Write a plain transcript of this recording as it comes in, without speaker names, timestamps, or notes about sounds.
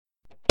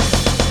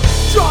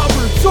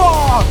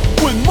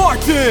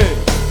Martin!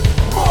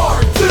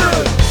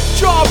 Martin!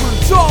 Jobber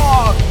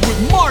Talk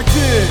with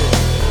Martin!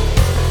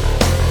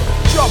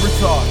 Jobber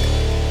Talk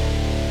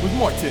with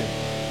Martin.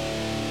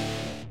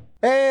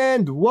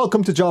 And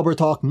welcome to Jobber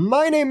Talk.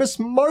 My name is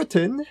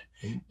Martin.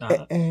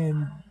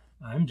 And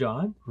I'm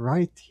John.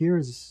 right here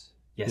is...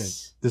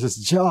 Yes. This is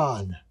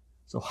John.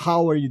 So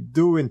how are you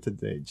doing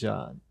today,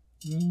 John?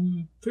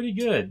 Pretty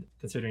good,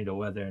 considering the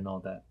weather and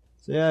all that.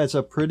 So yeah, it's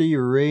a pretty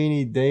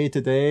rainy day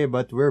today,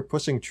 but we're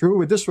pushing through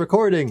with this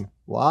recording.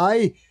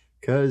 Why?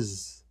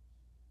 Because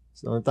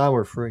it's the only time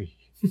we're free.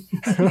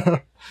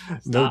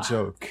 No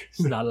joke.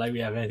 It's not like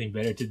we have anything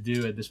better to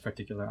do at this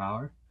particular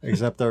hour.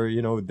 Except our,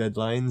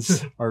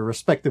 deadlines, our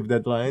respective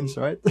deadlines,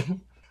 right?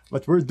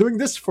 But we're doing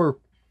this for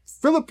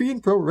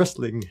Philippine Pro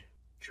Wrestling.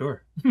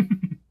 Sure.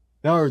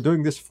 Now we're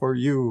doing this for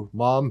you,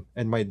 Mom,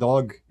 and my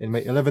dog, and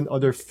my 11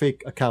 other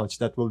fake accounts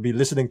that will be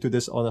listening to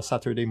this on a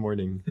Saturday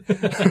morning.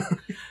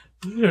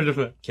 You heard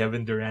of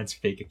Kevin Durant's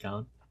fake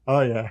account? Oh,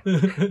 yeah.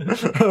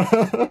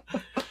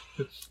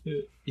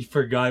 He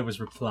forgot he was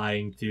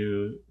replying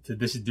to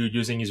this dude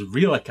using his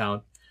real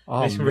account.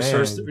 Oh, he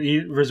refers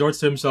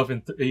to himself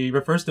in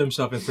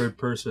third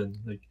person.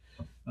 He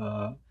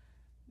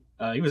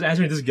was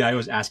answering this guy who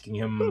was asking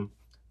him,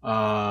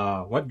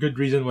 what good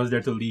reason was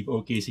there to leave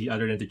OKC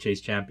other than to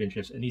chase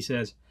championships? And he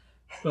says,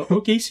 well,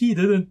 OKC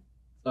didn't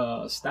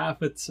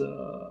staff its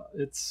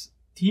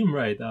team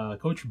right.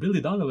 Coach Billy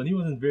Donovan, he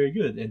wasn't very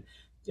good,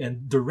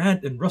 and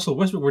Durant and Russell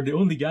Westbrook were the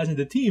only guys in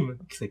the team.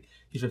 It's like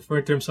he's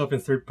referring to himself in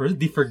third person.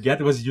 Did he forget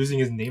he was using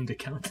his named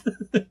account?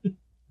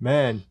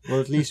 Man,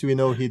 well, at least we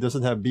know he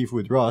doesn't have beef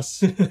with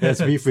Russ. He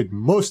has beef with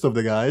most of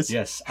the guys.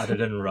 Yes, other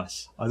than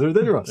Russ. Other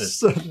than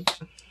Russ.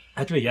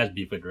 Actually, he has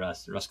beef with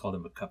Russ. Russ called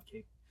him a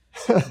cupcake.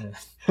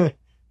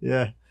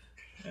 Yeah.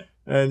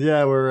 And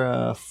yeah,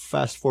 we're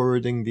fast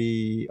forwarding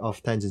the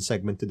off tangent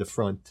segment to the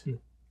front.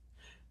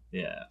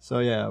 Yeah. So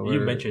yeah, You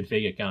mentioned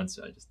fake accounts,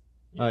 so I just...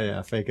 Oh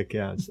yeah, fake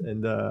accounts.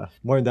 And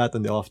more on that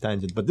on the off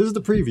tangent. But this is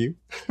the preview.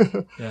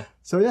 Yeah.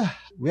 So yeah,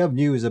 we have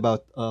news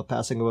about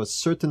passing of a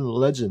certain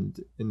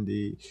legend in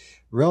the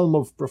realm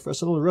of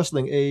professional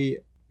wrestling, a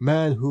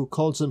man who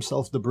calls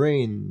himself the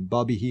Brain,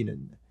 Bobby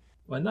Heenan.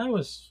 When I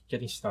was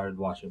getting started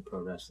watching pro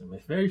wrestling, my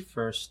very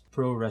first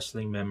pro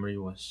wrestling memory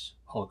was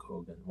Hulk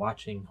Hogan,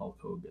 watching Hulk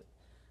Hogan.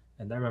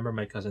 And I remember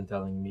my cousin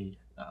telling me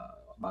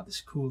about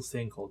this cool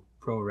thing called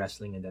pro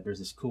wrestling and that there's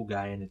this cool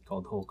guy in it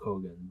called Hulk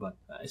Hogan. But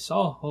I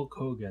saw Hulk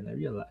Hogan,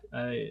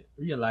 I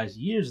realized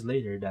years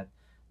later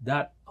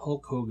that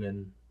Hulk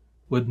Hogan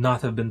would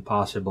not have been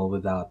possible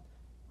without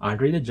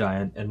Andre the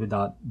Giant and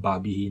without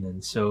Bobby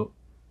Heenan. So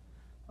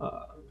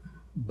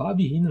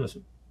Bobby Heenan was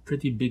a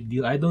pretty big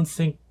deal. I don't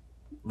think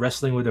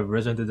wrestling would have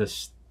risen to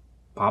this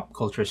pop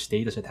culture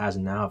status it has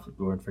now if it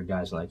weren't for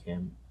guys like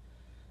him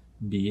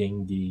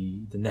being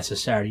the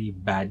necessary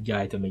bad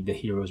guy to make the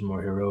heroes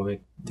more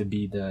heroic, to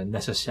be the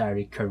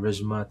necessary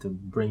charisma to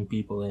bring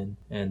people in.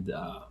 And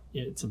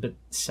it's a bit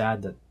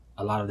sad that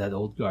a lot of that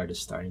old guard is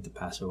starting to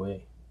pass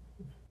away.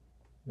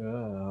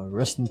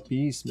 Rest in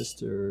peace,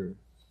 Mr.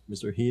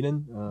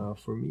 Heenan.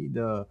 For me,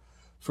 the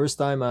first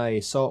time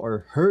I saw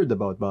or heard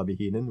about Bobby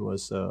Heenan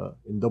was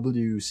in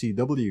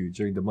WCW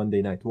during the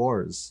Monday Night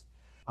Wars.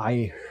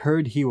 I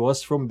heard he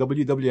was from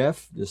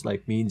WWF, just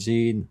like Mean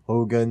Gene,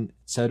 Hogan,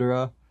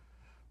 etc.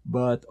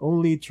 But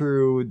only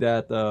through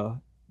that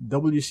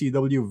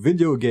WCW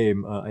video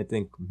game, I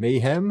think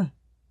Mayhem.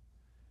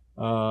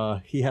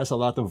 He has a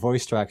lot of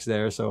voice tracks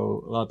there,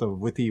 so a lot of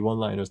witty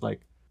one-liners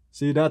like,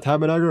 "See that,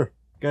 Hammernager?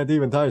 Can't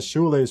even tie a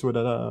shoelace with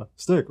a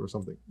stick," or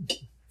something.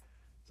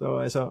 So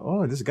I saw,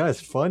 oh, this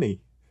guy's funny.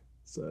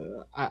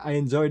 So I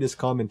enjoyed his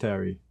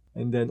commentary.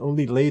 And then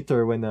only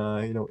later when,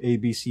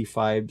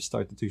 ABC5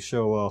 started to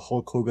show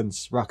Hulk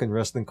Hogan's Rock and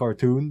Wrestling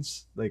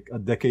cartoons, like a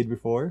decade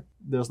before,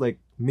 there's like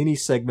mini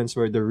segments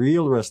where the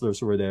real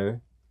wrestlers were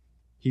there.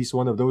 He's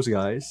one of those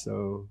guys,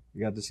 so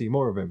you got to see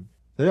more of him.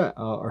 So yeah,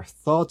 our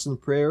thoughts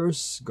and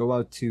prayers go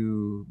out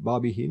to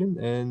Bobby Heenan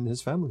and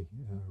his family.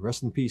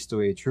 Rest in peace to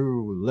a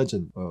true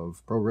legend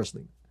of pro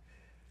wrestling.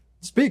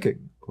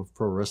 Speaking of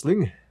pro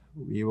wrestling,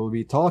 we will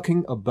be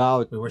talking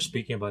about... We were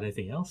speaking about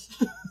anything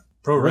else?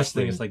 Pro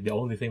wrestling is like the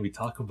only thing we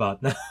talk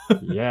about now.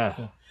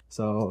 Yeah.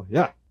 So,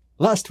 yeah.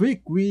 Last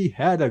week, we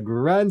had a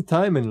grand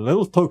time in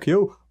Little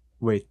Tokyo.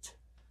 Wait.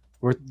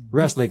 We're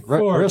wrestling.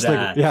 Wrestling.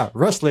 That. Yeah,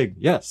 wrestling.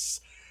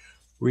 Yes.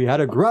 We had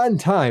a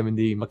grand time in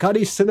the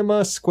Makati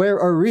Cinema Square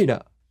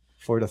Arena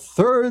for the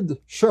third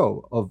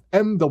show of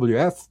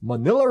MWF,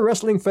 Manila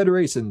Wrestling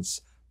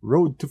Federation's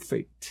Road to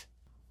Fate.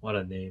 What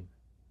a name.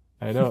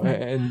 I know.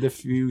 And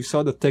if you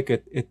saw the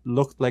ticket, it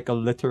looked like a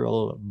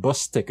literal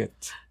bus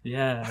ticket.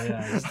 Yeah.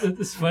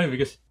 It's funny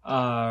because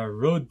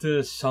Road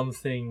to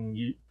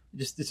something,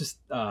 it's just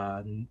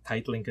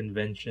titling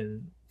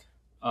convention.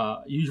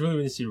 Usually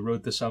when you see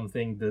Road to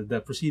something,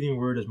 the preceding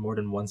word is more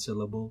than one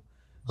syllable.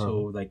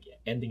 So like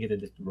ending it in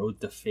the Road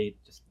to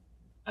Fate, just,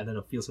 I don't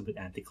know, feels a bit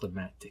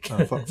anticlimactic.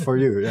 For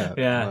you, yeah.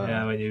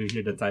 Yeah, when you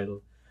hear the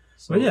title.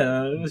 So, but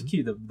yeah, it was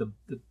cute. The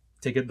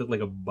ticket looked like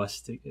a bus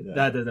ticket.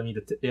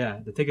 Yeah.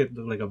 The ticket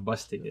looked like a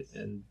bus ticket,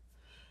 and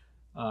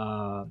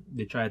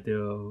They try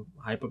to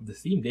hype up the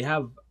theme. They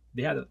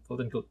had a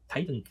quote unquote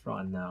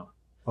Titantron now.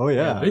 Oh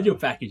yeah. Video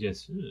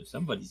packages.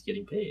 Somebody's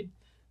getting paid.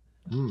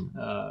 Hmm.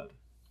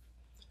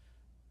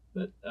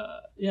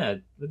 Yeah,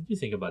 what do you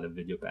think about the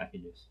video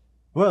packages?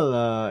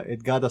 Well,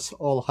 it got us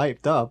all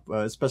hyped up,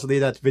 especially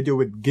that video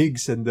with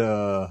Gigs and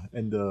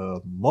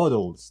the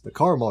models, the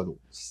car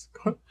models.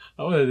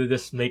 Oh, did they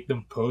just make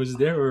them pose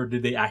there, or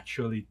did they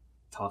actually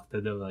talk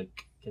to them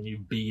like, "Can you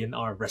be in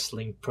our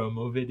wrestling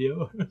promo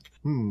video?"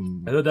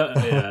 I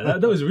thought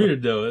that was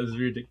weird though. It was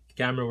weird. The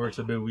camera works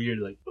a bit weird.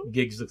 Like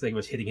Giggs looks like he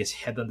was hitting his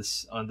head on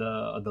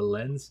the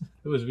lens.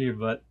 It was weird,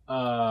 but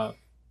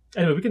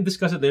anyway, we can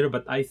discuss it later.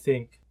 But I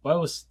think it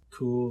was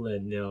cool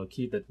and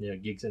cute that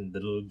Giggs and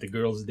the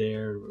girls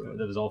there.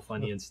 That was all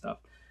funny and stuff.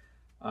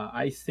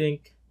 I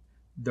think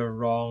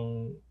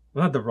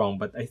not the wrong,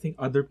 but I think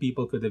other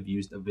people could have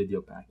used a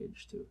video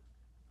package too.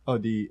 Oh,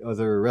 the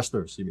other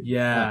wrestlers, you mean?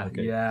 Yeah,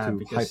 okay. yeah, To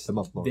because hype them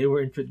up more.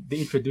 they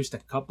introduced a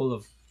couple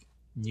of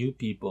new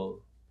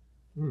people,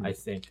 I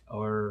think,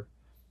 or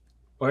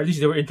at least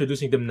they were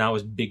introducing them now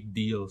as big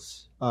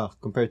deals,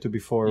 Compared to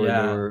before,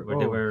 where where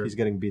they were he's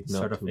getting beaten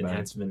sort up of too bad.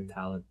 enhancement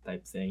talent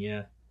type thing.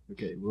 Yeah,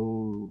 Okay,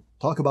 we'll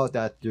talk about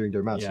that during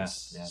their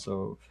matches. Yeah.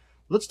 So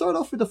let's start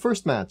off with the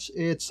first match.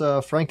 It's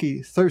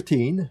Frankie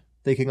 13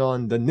 taking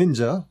on the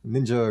Ninja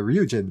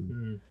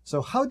Ryujin.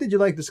 So how did you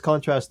like this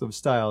contrast of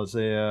styles?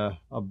 A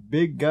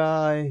big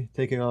guy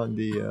taking on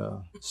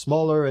the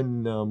smaller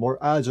and more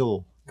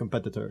agile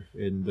competitor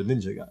in the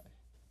Ninja guy.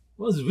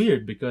 well, it's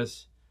weird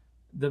because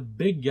the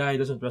big guy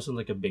doesn't wrestle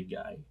like a big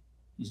guy.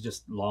 He's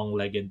just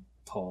long-legged,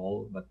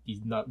 tall, but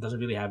doesn't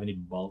really have any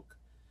bulk.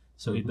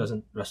 So he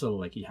doesn't wrestle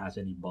like he has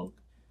any bulk.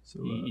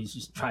 So He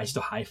just tries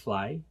to high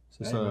fly.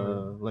 so it's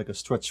like a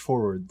stretch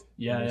forward.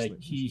 Yeah, almost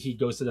like he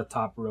goes to the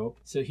top rope,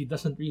 so he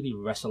doesn't really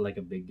wrestle like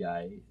a big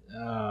guy.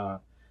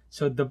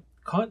 So the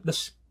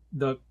contrast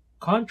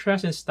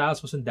in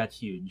styles wasn't that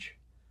huge.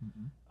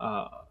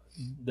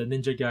 The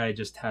ninja guy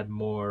just had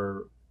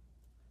more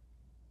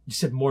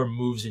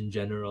moves in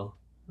general.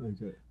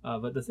 Okay.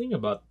 But the thing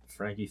about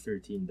Frankie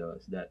 13 though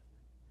is that,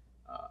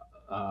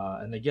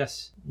 and I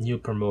guess new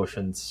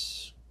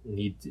promotions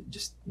need to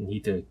just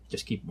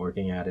keep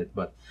working at it.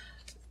 But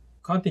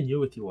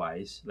continuity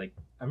wise, like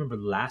I remember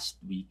last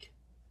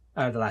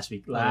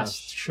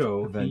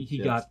show, event, he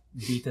yes. got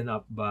beaten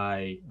up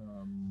by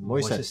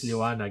Moises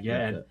Liwanag,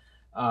 yeah, Okay.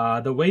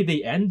 and the way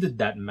they ended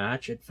that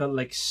match, it felt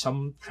like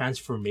some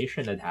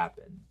transformation had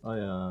happened. Oh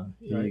yeah,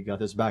 he Right.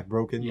 got his back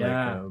broken.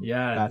 Yeah, like,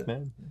 yeah.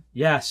 Batman.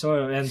 Yeah,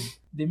 so and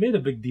they made a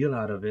big deal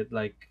out of it,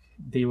 like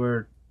they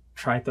were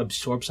trying to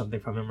absorb something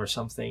from him or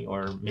something,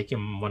 or make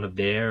him one of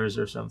theirs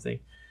or something.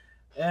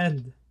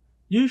 And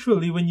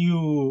usually when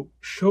you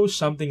show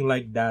something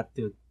like that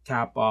to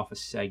cap off a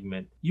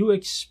segment, you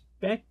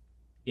expect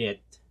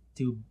it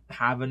to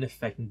have an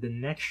effect in the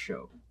next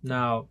show.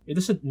 Now, it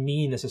doesn't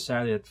mean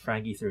necessarily that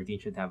Frankie 13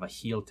 should have a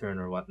heel turn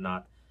or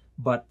whatnot,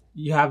 but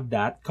you have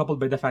that coupled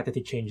by the fact that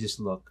he changed his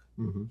look.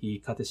 Mm-hmm. He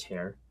cut his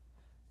hair.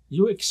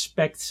 You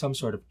expect some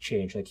sort of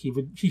change. Like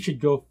he should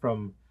go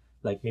from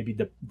like maybe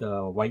the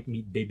white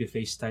meat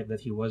babyface type that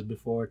he was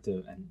before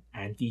to an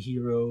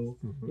anti-hero,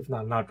 if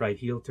not right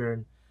heel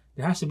turn.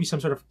 There has to be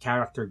some sort of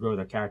character growth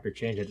or character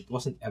change, and it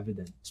wasn't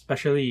evident.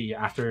 Especially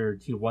after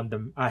he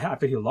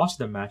after he lost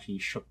the match, he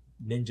shook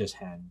Ninja's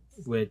hand,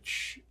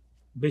 which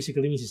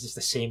basically means it's just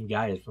the same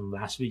guy as from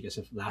last week, as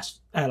if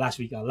last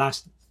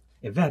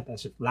event,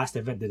 as if last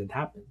event didn't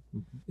happen.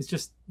 It's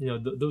just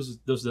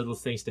those little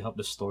things to help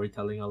the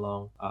storytelling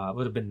along.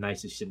 Would have been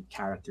nice to see some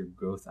character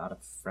growth out of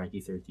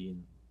Frankie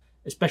 13.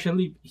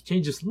 Especially he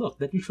changed his look.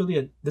 That's usually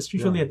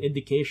an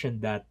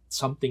indication that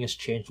something has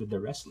changed with the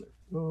wrestler.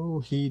 Oh,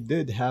 he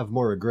did have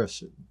more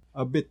aggression,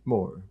 a bit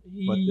more,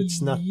 but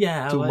it's not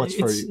too much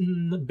for it's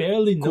you.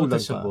 Barely Cool lang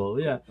noticeable.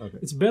 Yeah, Okay.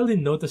 it's barely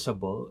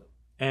noticeable,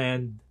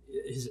 and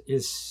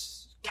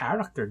his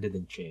character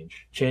didn't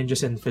change.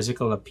 Changes in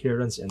physical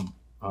appearance and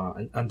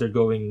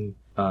undergoing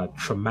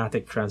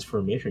traumatic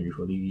transformation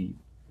usually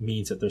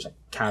means that there's a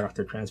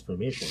character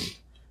transformation,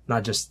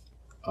 not just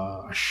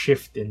a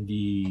shift in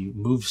the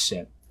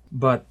moveset.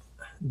 But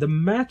the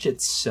match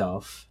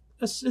itself,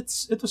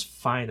 it was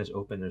fine as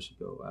openers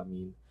go. I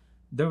mean,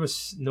 there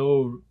was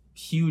no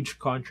huge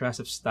contrast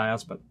of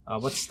styles, but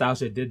what styles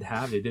they did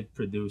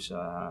produce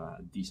a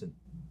decent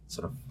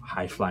sort of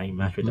high flying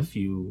match with a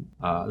few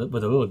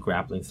with a little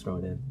grappling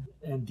thrown in,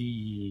 and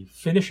the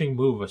finishing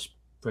move was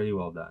pretty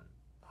well done.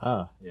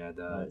 Yeah,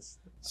 the Nice.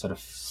 sort of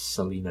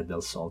Selena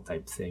Del Sol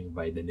type thing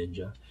by the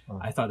Ninja.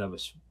 I thought that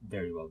was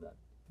very well done.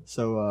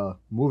 So,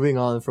 moving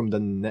on from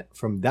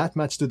from that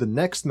match to the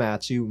next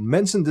match, you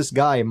mentioned this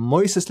guy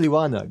Moises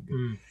Liwanag.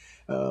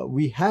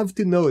 We have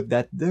to note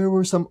that there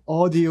were some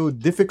audio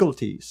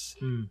difficulties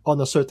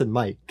on a certain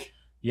mic.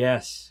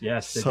 Yes,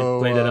 they So,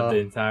 played it up the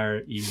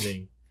entire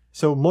evening.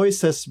 So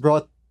Moises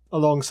brought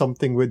along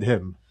something with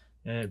him.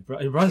 And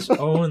it brought his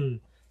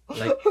own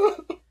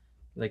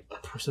like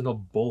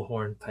personal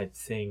bullhorn type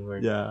thing, where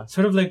Yeah.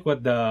 sort of like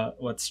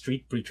what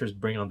street preachers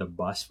bring on the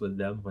bus with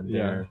them when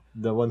they're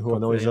The one who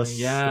annoys us.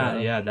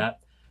 Yeah,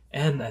 that.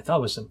 And I thought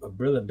it was a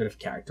brilliant bit of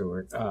character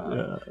work.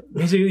 Yeah.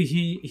 Basically,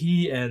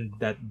 he and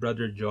that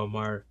brother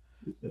Jomar,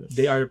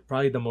 they are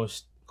probably the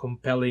most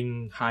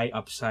compelling high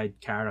upside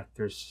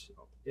characters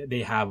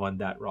they have on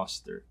that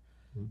roster.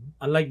 Mhm.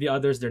 Unlike the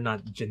others, they're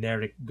not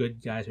generic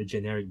good guys or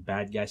generic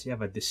bad guys. They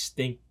have a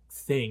distinct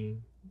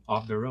thing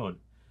of their own.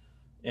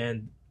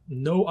 And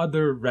no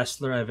other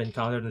wrestler I've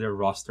encountered in their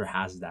roster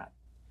has that.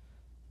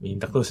 I mean,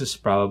 the closest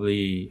is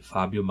probably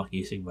Fabio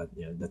Makisig, but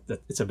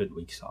that it's a bit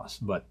weak sauce.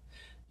 But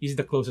he's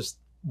the closest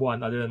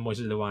one, other than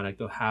Moises Liwanag,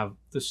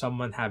 to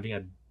someone having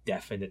a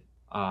definite,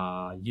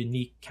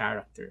 unique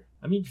character.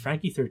 I mean,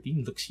 Frankie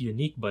 13 looks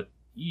unique, but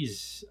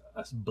he's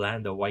as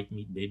bland a white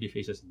meat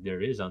babyface as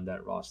there is on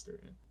that roster,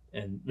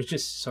 and which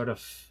is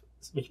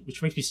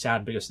which makes me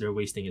sad because they're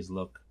wasting his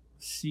look.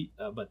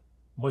 But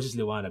Moises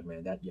Liwanag,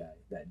 man, that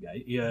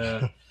guy.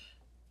 Yeah.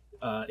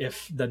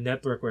 If the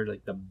network were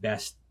like the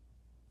best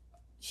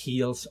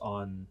heels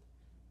on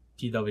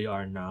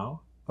PWR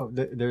now. Oh,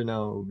 they're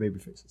now baby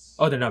faces.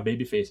 Oh, they're not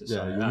baby faces. Yeah,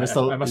 Sorry. you missed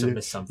I must have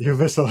missed something. You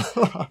missed a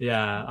lot.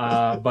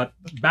 Yeah, but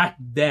back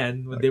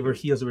then when they were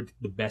heels, they were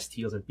the best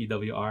heels in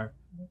PWR.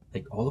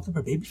 Like all of them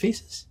are baby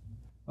faces,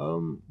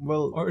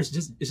 Well, or is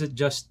it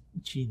just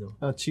Chino?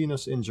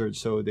 Chino's injured,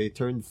 so they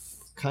turned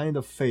kind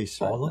of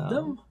face. All right of now.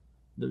 them?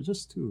 They're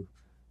just two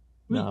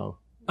Wait. now.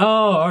 Oh,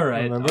 all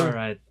right, Remember? all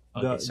right.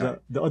 Okay, sorry.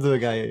 The other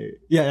guy.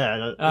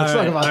 Yeah. Let's All talk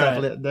right, about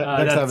all that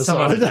right. next That's some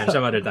episode.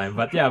 some other time.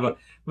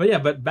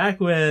 But back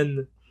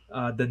when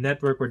the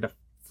network were the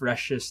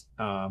freshest,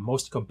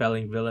 most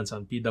compelling villains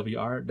on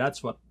PWR,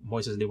 that's what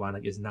Moises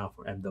Liwanag is now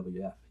for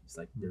MWF. It's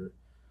like they're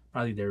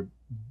probably their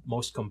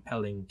most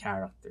compelling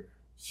character,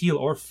 heel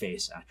or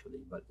face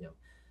actually. But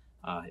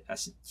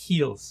as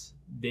heels,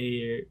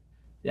 they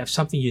have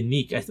something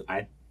unique.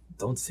 I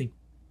don't think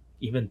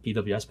even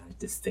PWS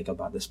managed to think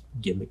about this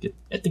gimmick.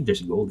 I think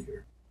there's gold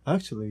here.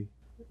 Actually,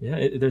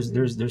 Yeah,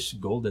 there's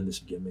gold in this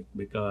gimmick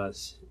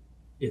because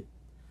it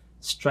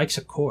strikes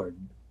a chord,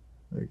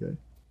 okay.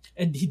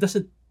 and he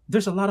doesn't.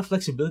 There's a lot of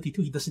flexibility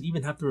too. He doesn't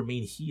even have to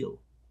remain heel.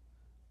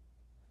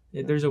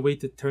 There's a way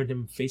to turn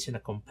him face in a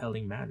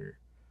compelling manner.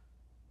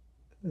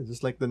 Yeah,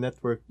 just like the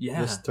network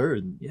Yeah. just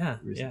turned. Yeah,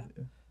 recently.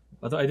 yeah.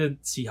 Although I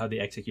didn't see how they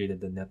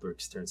executed the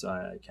network's turn, so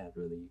I can't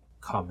really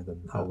comment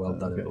on how well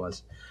done okay. it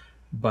was.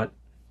 But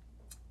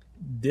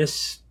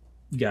this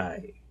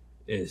guy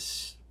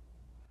is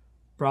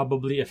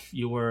probably, if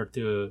you were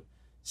to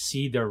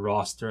see their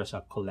roster as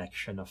a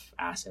collection of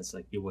assets,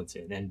 like you would say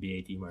an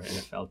NBA team or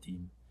NFL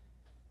team,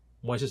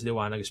 Moises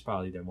Liwanag is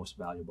probably their most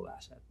valuable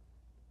asset.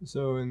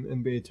 So in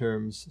NBA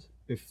terms,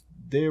 if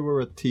they were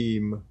a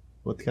team,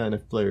 what kind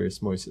of player is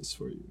Moises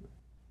for you?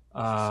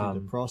 See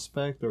the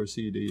prospect or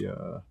see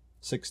the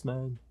sixth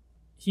man?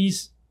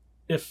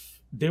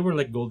 If they were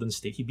like Golden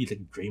State, he'd be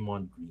like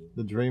Draymond Green.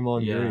 The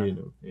Draymond Yeah,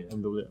 Green. yeah.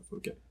 MWF.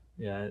 Okay.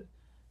 Yeah,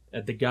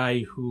 the guy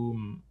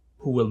who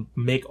will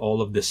make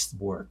all of this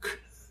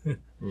work.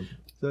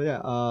 So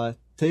yeah,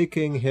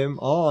 taking him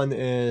on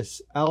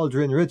is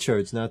Aldrin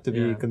Richards, not to be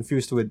Yeah.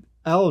 confused with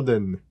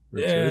Alden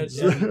Richards.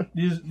 Yeah,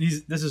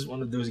 this is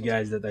one of those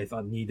guys that I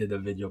thought needed a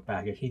video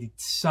package. He needed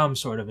some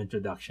sort of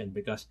introduction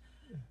because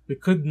we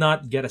could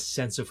not get a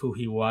sense of who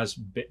he was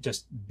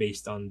just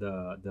based on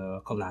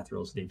the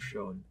collaterals they've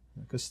shown.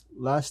 Because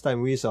last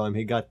time we saw him,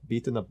 he got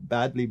beaten up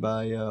badly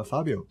by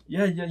Fabio.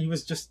 Yeah,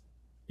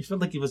 he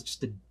felt like he was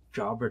just a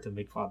jobber to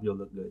make Fabio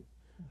look good.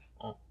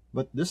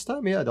 But this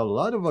time he had a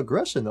lot of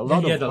aggression,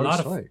 He had a lot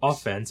of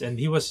offense, and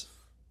he was.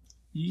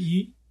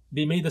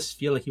 They made us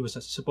feel like he was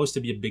supposed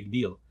to be a big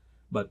deal,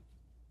 but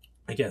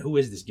again, who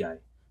is this guy?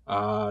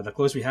 The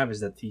close we have is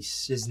that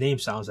his name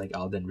sounds like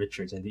Alden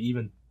Richards, and they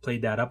even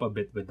played that up a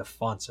bit with the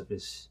fonts of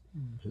his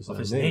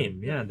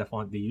name. Yeah, the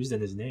font they used in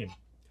his name.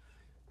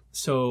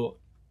 So,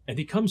 and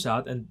he comes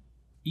out, and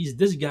he's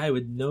this guy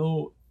with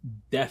no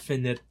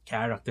definite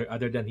character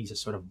other than he's a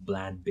sort of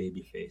bland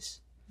baby face.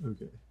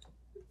 Okay.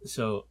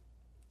 So,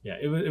 yeah,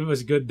 it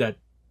was good that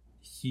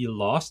he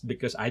lost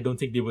because I don't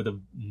think they would have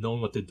known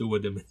what to do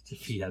with him if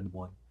he had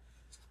won.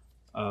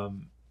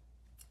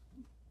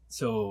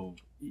 So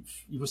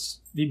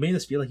they made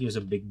us feel like he was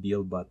a big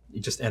deal, but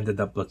it just ended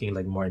up looking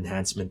like more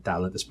enhancement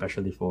talent,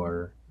 especially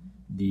for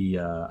the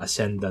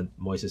ascendant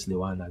Moises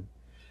Liwanag.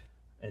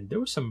 And there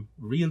were some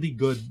really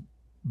good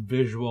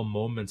visual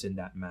moments in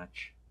that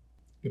match.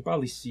 You can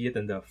probably see it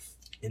in the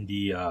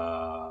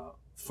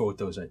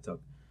photos I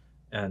took,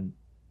 and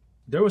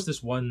there was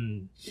this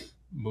one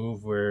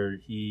move where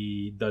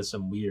he does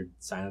some weird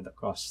sign of the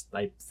cross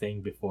type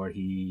thing before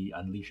he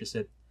unleashes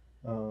it.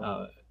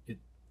 It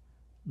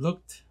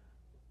looked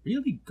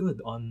really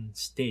good on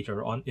stage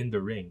or in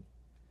the ring,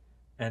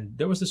 and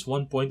there was this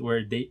one point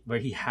where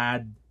he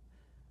had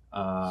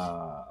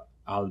Alden,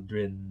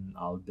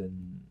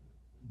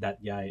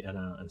 that guy, in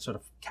a sort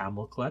of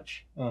camel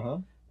clutch,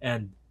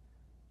 and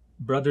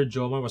Brother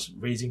Jomar was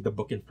raising the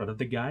book in front of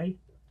the guy.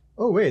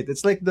 Oh wait,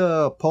 it's like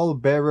the Paul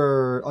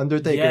Bearer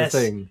Undertaker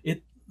thing.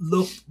 It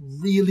looked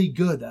really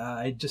good.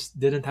 I just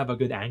didn't have a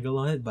good angle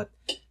on it, but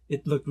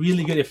it looked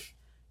really good.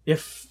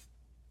 If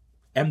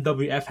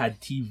MWF had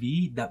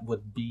TV, that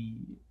would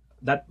be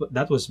that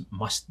was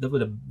that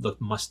would have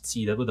looked must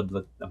see. That would have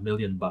looked $1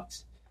 million.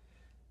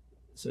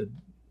 So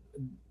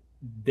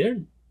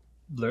they're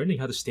learning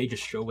how to stage a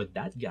show with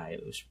that guy.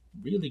 It was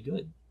really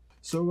good.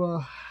 So,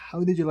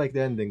 how did you like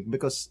the ending?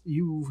 Because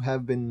you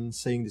have been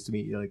saying this to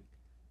me, like,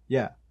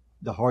 yeah,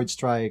 the hard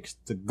strikes,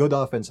 the good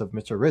offense of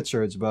Mr.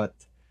 Richards, but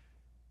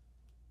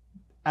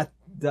at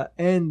the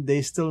end,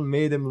 they still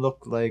made him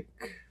look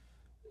like.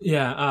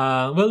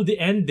 Yeah. Well, the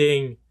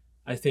ending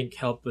I think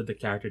helped with the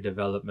character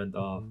development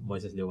of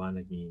Moises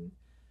Liwanag. I mean,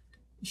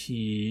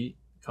 he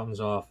comes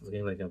off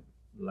looking like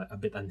a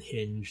bit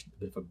unhinged, a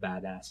bit of a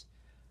badass,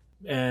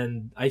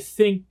 and I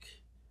think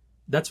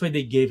that's why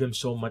they gave him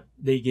so much.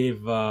 They gave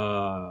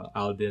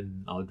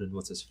Aldrin,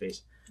 what's his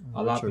face,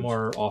 a lot Richards.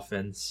 more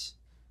offense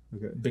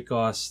Okay.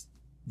 because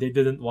they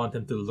didn't want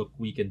him to look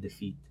weak in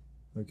defeat.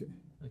 Okay.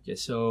 Okay,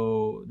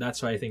 so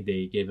that's why I think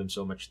they gave him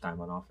so much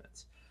time on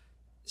offense.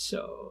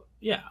 So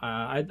yeah,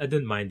 I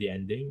didn't mind the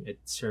ending. It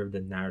served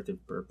a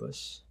narrative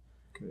purpose,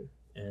 Okay.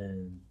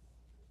 and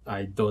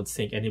I don't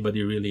think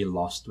anybody really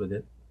lost with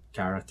it,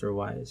 character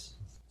wise.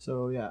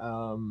 So yeah,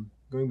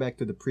 going back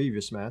to the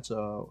previous match,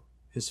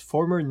 his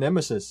former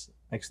nemesis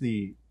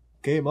actually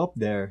came up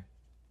there.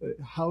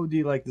 How do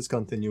you like this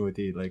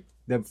continuity, like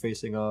them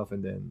facing off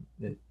and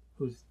then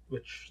Who's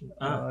which?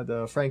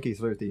 the Frankie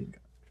 13?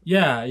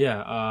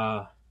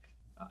 Yeah.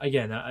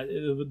 Again,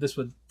 this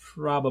would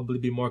probably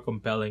be more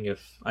compelling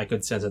if I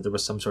could sense that there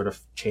was some sort of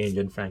change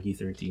in Frankie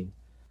 13.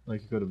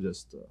 Like you could have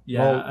just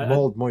Yeah,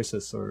 mold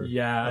Moises or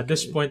Yeah, at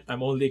this Okay. point,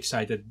 I'm only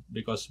excited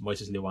because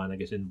Moises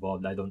Liwanag is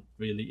involved. I don't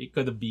really. It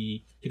could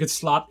be. He could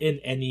slot in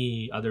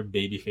any other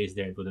babyface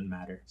there. It wouldn't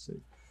matter.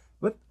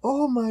 But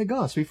oh my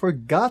gosh, we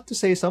forgot to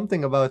say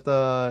something about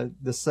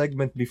the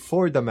segment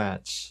before the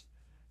match.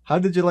 How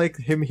did you like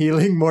him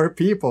healing more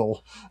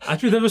people?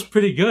 Actually, that was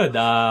pretty good.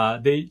 I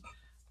don't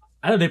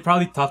know. They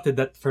probably talked to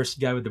that first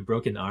guy with the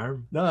broken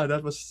arm. No,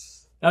 that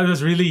was That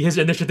was really his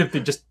initiative to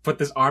just put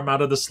this arm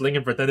out of the sling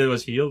and pretend it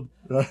was healed.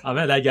 Oh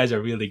man, that guy's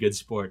a really good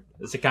sport.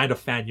 It's the kind of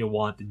fan you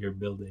want in your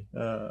building.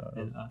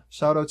 And,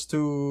 shout-outs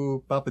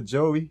to Papa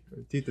Joey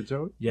or Tita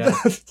Joey. Yeah.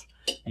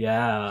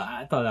 Yeah,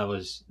 I thought that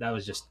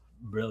was just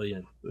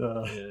brilliant.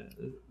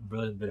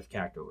 Brilliant bit of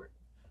character work.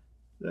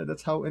 Yeah,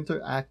 that's how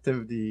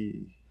interactive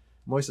the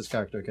Moises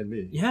character can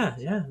be. Yeah.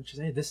 Which is,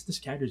 hey, this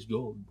character's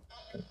gold.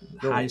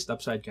 Gold. Highest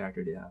upside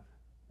character they have.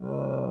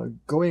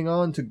 Going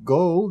on to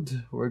gold,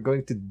 we're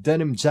going to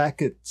denim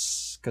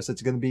jackets because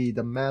it's going to be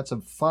the match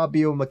of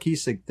Fabio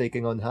Makisig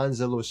taking on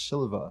Hanselo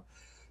Silva.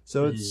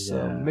 So it's a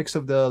Yeah. mix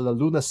of the La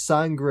Luna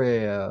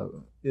Sangre,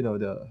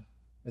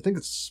 I think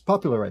it's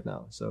popular right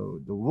now.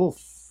 So the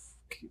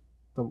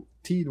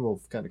teen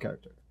wolf kind of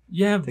character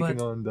Yeah, taking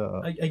but on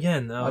the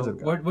again, Other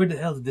guy. where the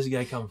hell did this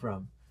guy come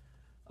from?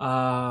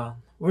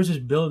 Where's his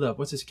build up?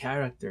 What's his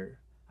character?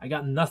 I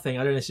got nothing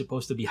other than he's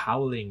supposed to be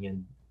howling,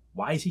 and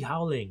why is he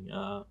howling?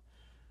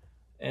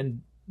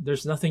 And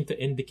there's nothing to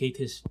indicate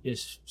his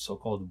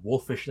so-called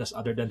wolfishness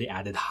other than they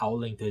added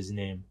howling to his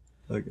name,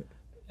 okay.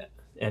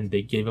 and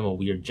they gave him a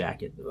weird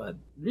jacket. But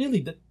really,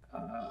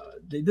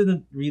 they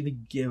didn't really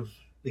give,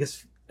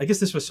 because I guess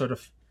this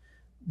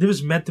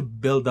was meant to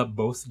build up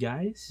both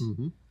guys.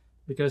 Mm-hmm.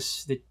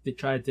 Because they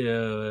tried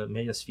to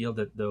make us feel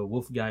that the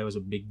wolf guy was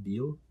a big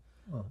deal.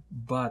 Oh.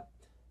 But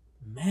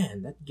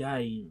man, that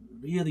guy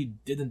really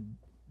didn't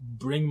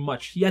bring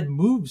much. He had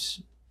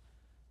moves.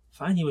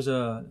 Fine, he was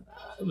a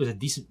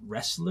decent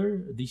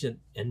wrestler, a decent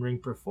in-ring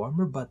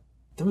performer, but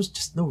there was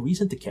just no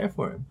reason to care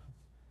for him.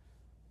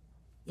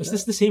 Was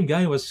this the same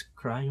guy who was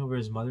crying over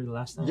his mother the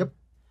last time? Yep.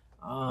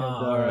 Ah,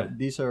 And alright.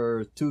 these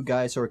are two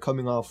guys who are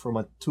coming off from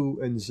a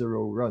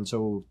 2-0 run,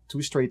 so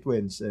 2 straight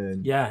wins.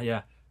 And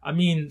Yeah. I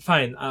mean,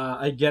 fine.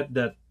 I get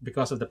that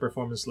because of the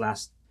performance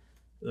last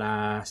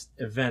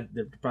event,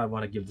 they probably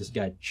want to give this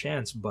guy a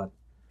chance. But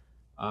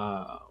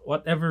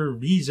whatever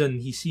reason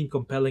he seemed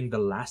compelling the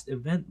last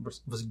event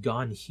was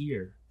gone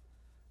here.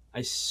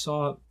 I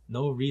saw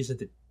no reason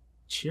to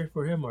cheer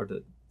for him or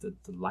to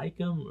like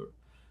him.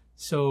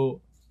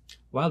 So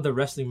while the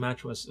wrestling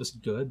match was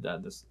good,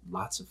 there's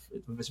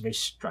it was very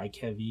strike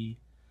heavy,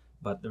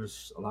 but there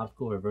was a lot of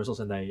cool reversals,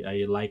 and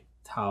I liked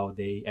how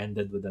they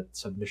ended with that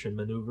submission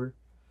maneuver.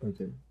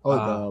 okay. Oh,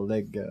 the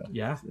leg.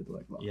 Yeah.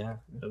 Leg lock.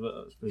 Yeah, it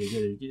was pretty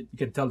good. You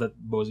can tell that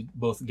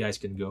both guys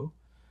can go.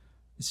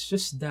 It's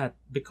just that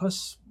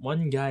because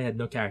one guy had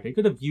no character, he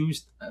could have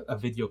used a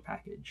video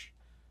package.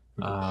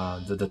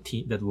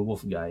 The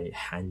wolf guy,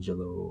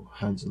 Angelo,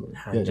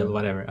 Yeah.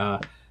 whatever.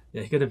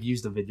 He could have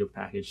used a video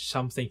package,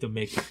 something to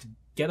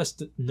get us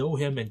to know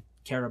him and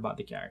care about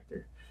the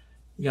character.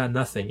 He got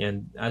nothing,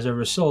 and as a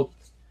result,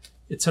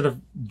 it sort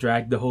of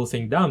dragged the whole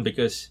thing down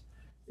because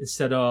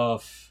instead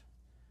of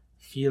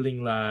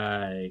feeling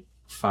like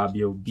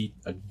Fabio beat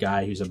a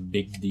guy who's a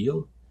big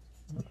deal,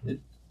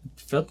 it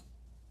felt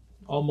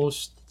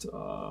almost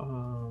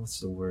what's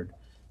the word?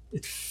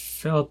 It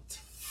felt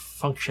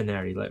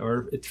functionary,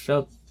 or it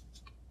felt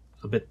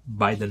a bit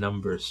by the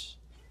numbers.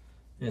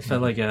 It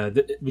felt like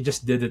we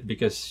just did it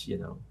because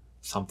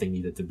something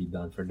needed to be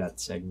done for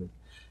that segment.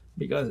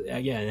 Because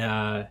again,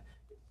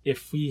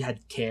 if we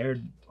had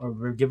cared or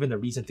were given a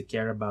reason to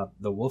care about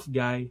the wolf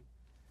guy,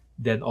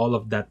 then all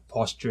of that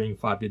posturing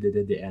Fabio did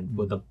at the end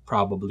would have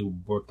probably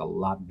worked a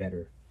lot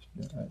better.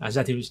 As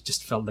that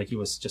just felt like he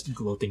was just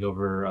gloating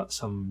over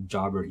some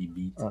jobber he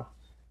beat.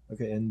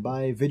 Okay, and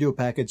by video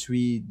package,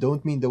 we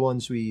don't mean the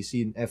ones we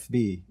see in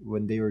FB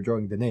when they were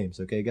drawing the names,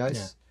 okay, guys?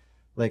 Yeah.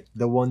 Like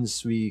the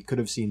ones we could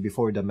have seen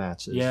before the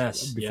matches,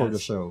 before the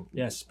show.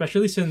 Yes,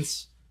 especially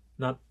since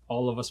not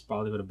all of us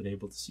probably would have been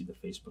able to see the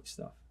Facebook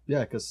stuff.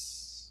 Yeah,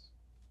 because,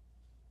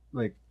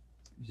 like,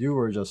 you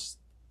were just,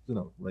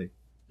 like...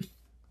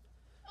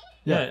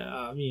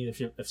 Yeah, I mean,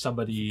 if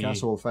somebody...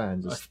 Casual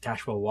fans. If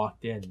casual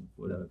walked in,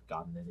 would have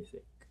gotten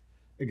anything.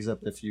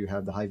 Except if you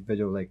have the hype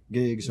video like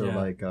Gigs or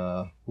like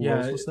who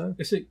else was there?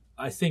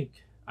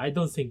 I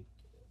don't think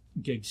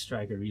Gig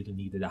Striker really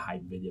needed a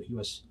hype video.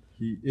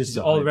 He's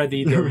the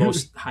already their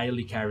most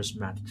highly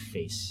charismatic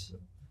face.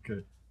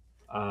 Good.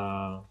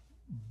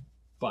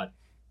 But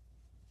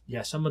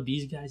yeah, some of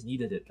these guys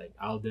needed it. Like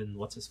Alden,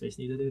 what's his face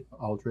needed it?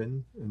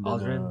 Aldrin.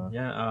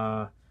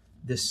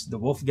 The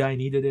Wolf guy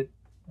needed it.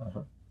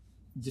 Uh-huh.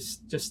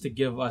 Just to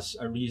give us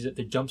a reason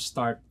to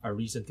jumpstart a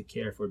reason to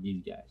care for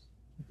these guys.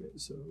 Okay,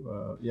 so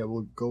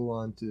we'll go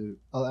on to.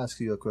 I'll ask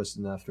you a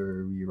question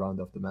after we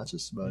round off the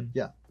matches, but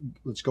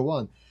let's go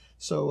on.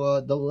 So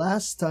the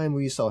last time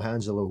we saw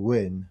Angelo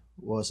win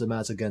was a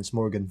match against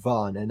Morgan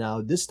Vaughn, and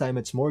now this time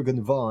it's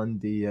Morgan Vaughn,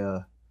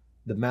 the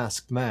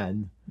masked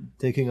man,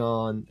 taking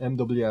on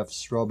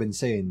MWF's Robin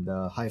Sane,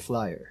 the high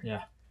flyer.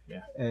 Yeah.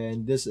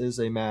 And this is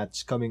a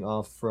match coming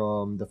off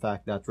from the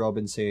fact that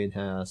Robin Sane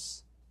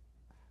has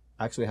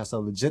a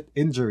legit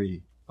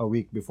injury a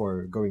week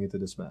before going into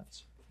this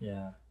match.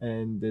 Yeah.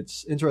 And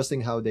it's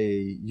interesting how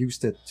they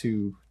used it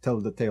to tell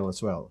the tale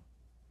as well.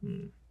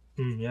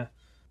 Yeah.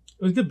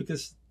 It was good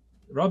because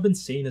Robin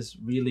Sane is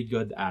really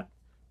good at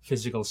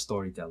physical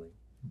storytelling.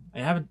 I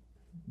haven't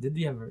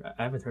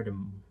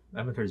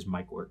heard his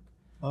mic work.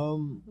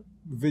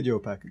 Video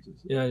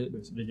packages. Yeah,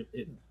 it's video.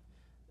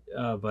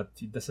 But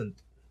it doesn't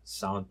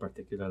sound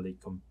particularly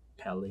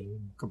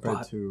compelling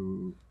compared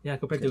to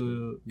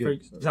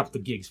Gigs, for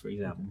example, Gigs, for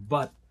example.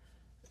 But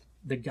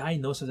the guy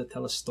knows how to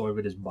tell a story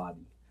with his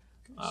body.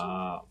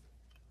 I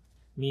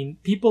mean,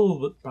 people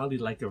would probably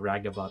like to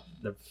rag about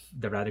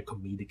the rather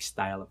comedic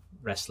style of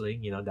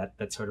wrestling.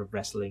 That sort of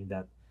wrestling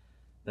that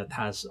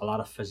has a lot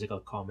of physical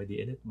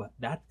comedy in it, but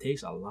that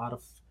takes a lot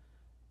of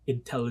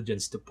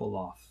intelligence to pull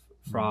off.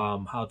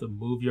 From how to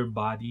move your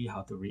body,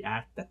 how to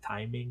react, the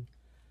timing.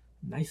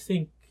 And I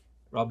think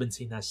Robin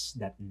Sane has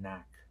that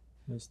knack.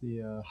 That's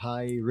the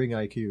high ring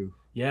IQ.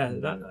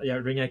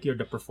 Ring IQ or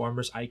the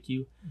performer's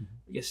IQ.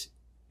 Because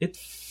it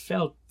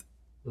felt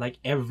like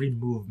every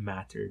move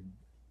mattered.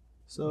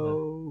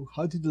 So,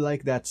 how did you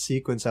like that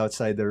sequence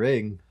outside the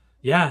ring?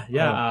 Yeah.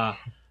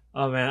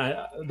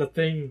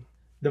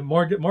 The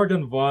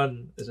Morgan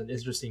Vaughn is an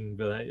interesting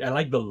villain. I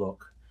like the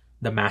look.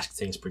 The mask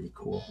thing is pretty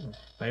cool.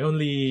 My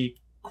only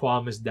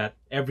qualm is that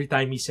every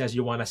time he says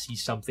you want to see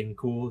something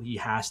cool, he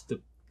has to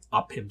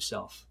up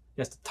himself.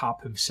 He has to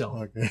top himself.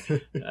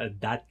 Okay.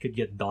 That could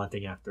get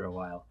daunting after a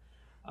while.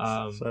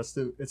 So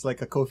it's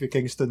like a Kofi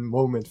Kingston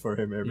moment for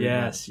him every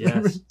match.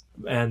 Yes.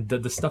 And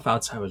the stuff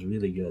outside was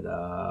really good.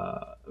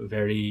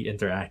 Very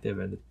interactive,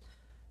 and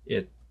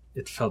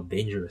it felt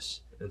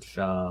dangerous. It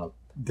felt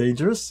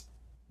dangerous.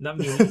 I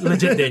mean,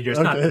 legit dangerous,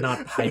 Okay.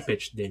 not high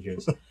pitched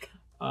dangerous.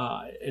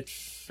 It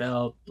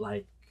felt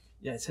like,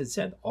 as I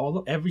said,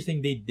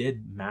 everything they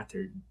did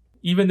mattered.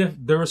 Even if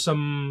there were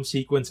some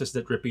sequences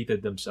that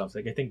repeated themselves,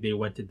 like I think they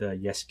went to the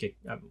yes kick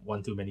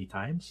one too many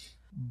times,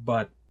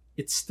 but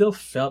it still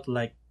felt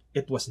like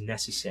it was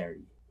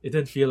necessary. It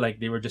didn't feel like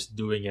they were just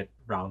doing it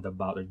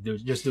roundabout, or they were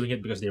just doing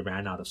it because they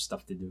ran out of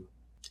stuff to do.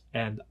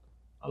 And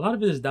a lot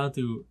of it is down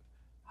to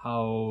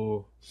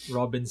how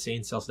Robin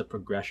Sane sells the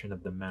progression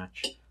of the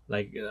match.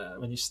 Like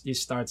when he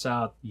starts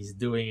out, he's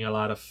doing a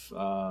lot of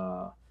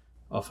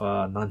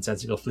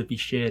nonsensical flippy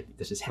shit.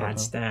 Does his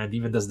handstand,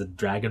 even does the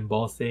Dragon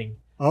Ball thing.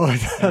 Oh,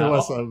 that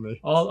was on me.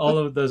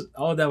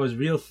 All that was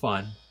real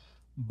fun,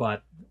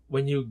 but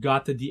when you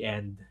got to the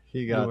end,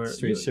 he got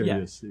straight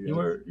serious. You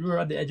were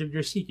at the edge of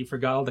your seat. You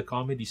forgot all the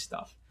comedy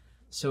stuff.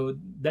 So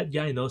that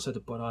guy knows how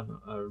to put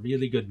on a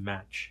really good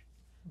match,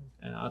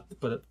 and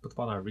put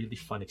on a really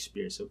fun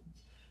experience. So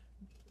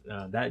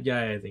that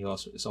guy, I think,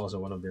 is also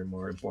one of their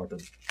more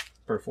important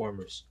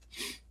performers.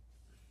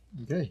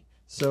 Okay,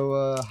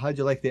 so how'd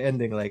you like the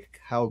ending? Like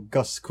how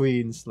Gus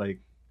Queens,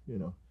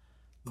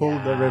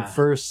 pulled the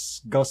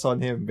reverse Gus on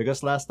him,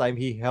 because last time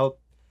he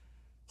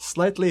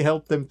slightly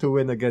helped him to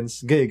win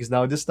against Gigs.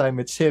 Now this time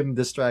it's him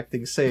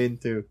distracting Sane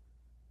to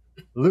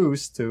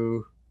lose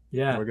to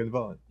Morgan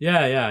Vaughn.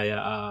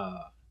 I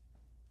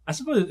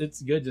suppose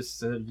it's good just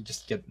to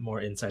get more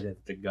insight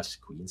into Gus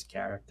Queen's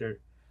character,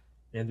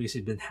 and because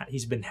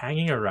he's been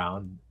hanging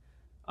around,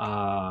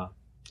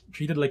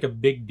 treated like a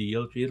big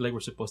deal, treated like we're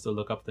supposed to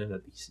look up to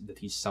him, that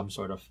he's some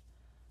sort of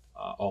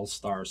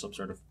all-star, some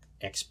sort of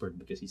expert,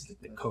 because he's like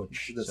the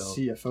coach, the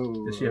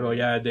CFO. The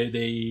CFO,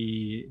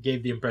 they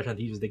gave the impression that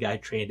he was the guy who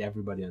trained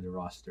everybody on the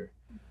roster.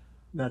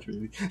 Not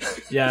really.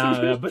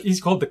 Yeah, but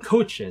he's called the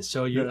coaches,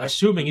 so you're Yeah.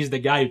 assuming he's the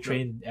guy who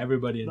trained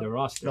everybody in the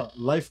roster. No,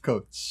 life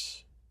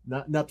coach,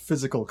 not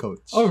physical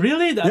coach. Oh,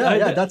 really?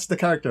 That's the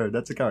character.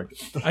 That's the character.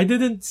 I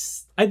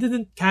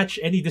didn't catch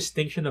any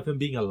distinction of him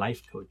being a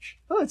life coach.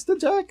 Oh, it's the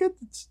jacket.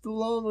 It's the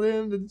long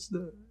limb. It's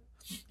the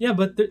Yeah,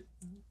 but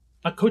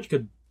a coach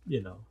could,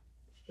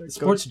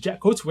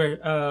 coaches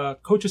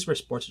wear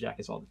sports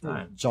jackets all the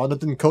time.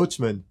 Jonathan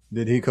Coachman.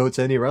 Did he coach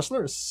any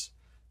wrestlers?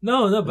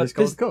 No, but He's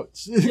called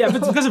coach. yeah, but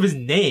it's because of his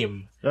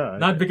name, Yeah,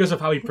 not because of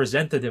how he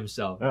presented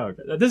himself. Oh,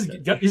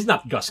 okay. He's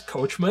not Gus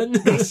Coachman.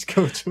 Yes,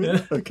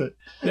 Coachman. Okay.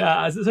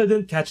 Yeah, so I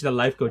didn't catch the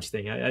life coach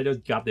thing. I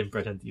just got the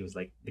impression that he was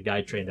like the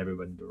guy who trained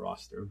everyone in the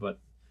roster, but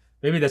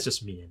maybe that's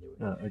just me anyway.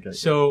 Oh, okay.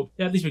 So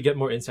yeah, at least we get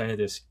more insight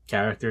into this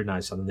character. Now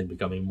he's suddenly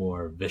becoming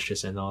more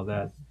vicious and all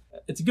that.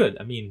 It's good.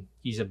 I mean,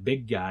 he's a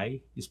big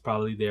guy. He's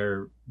probably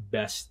their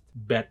best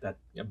bet at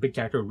a big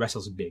character who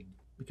wrestles big.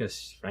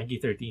 Because Frankie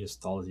 13, as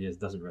tall as he is,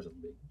 doesn't wrestle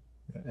big.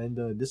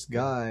 And this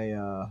guy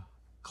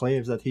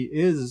claims that he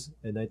is,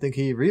 and I think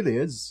he really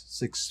is,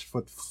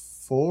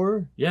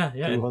 6'4", Yeah.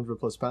 200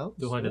 plus pounds.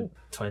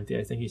 220,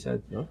 I think he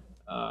said.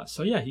 Yeah.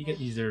 So yeah,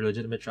 he's a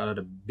legitimate shot at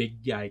a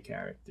big guy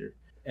character.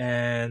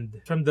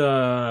 And from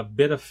the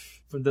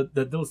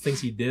little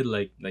things he did,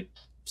 like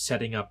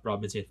setting up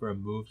Robinson for a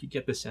move, you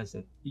get the sense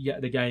that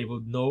the guy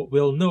will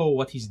know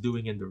what he's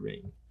doing in the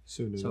ring.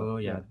 Soon So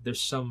enough, yeah,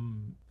 there's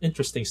some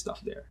interesting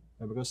stuff there.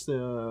 Yeah, because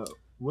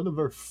one of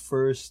our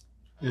first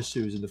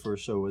issues in the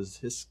first show was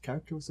his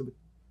character was a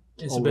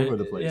bit over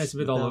the place. Yeah, it's a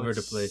bit But all now over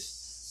the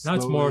place. Now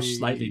it's more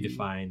slightly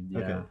defined. Yeah.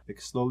 Okay,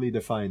 like slowly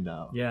defined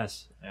now.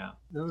 Yes. Yeah.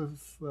 Now,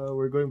 if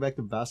we're going back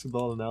to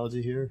basketball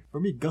analogy here, for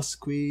me, Gus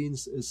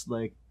Queens is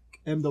like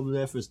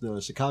MWF is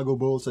the Chicago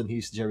Bulls and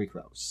he's Jerry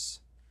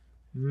Krause.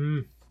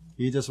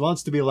 He just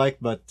wants to be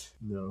liked, but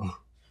no.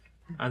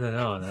 I don't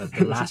know.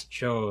 The last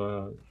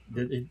show,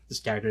 this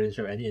character didn't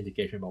show any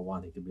indication about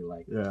wanting to be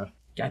like. Yeah.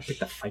 Guy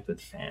picked a fight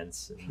with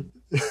fans.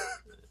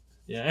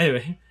 Yeah.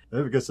 Anyway.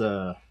 Yeah, because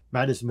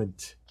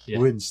management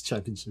wins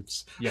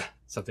championships. Yeah,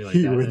 something like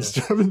He that. wins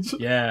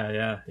championships.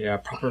 Yeah.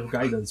 Proper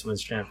guidance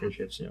wins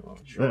championships.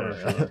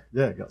 Sure.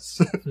 Yeah,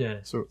 Gus.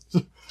 Yeah. So.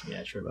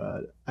 Yeah, sure.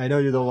 But I know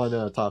you don't want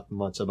to talk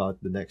much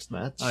about the next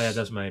match. Oh yeah,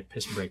 that's my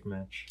piss break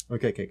match.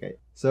 Okay.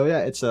 So yeah,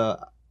 it's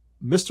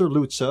Mr.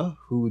 Lucha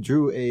who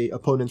drew a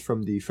opponent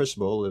from the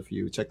Fishbowl. If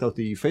you checked out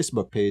the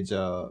Facebook page,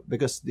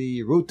 because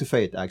the Road to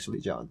Fate, actually,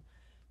 John,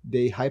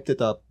 they hyped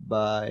it up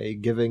by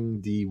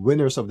giving the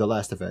winners of the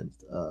last event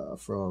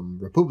from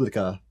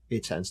Republica a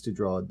chance to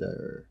draw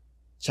their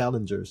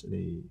challengers in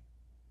a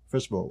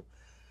Fishbowl.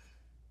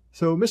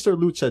 So Mr.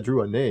 Lucha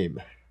drew a name.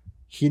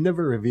 He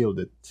never revealed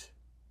it.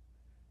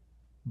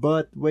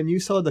 But when you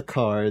saw the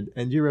card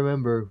and you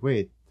remember,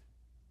 wait,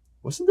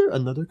 wasn't there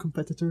another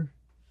competitor?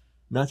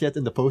 Not yet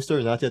in the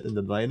poster, not yet in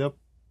the lineup.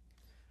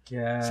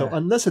 Yeah. So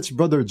unless it's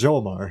Brother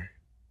Jomar,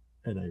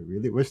 and I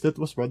really wish that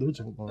was Brother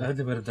Jomar. I think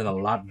it would have done a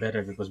lot better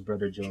if it was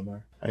Brother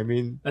Jomar. I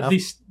mean, At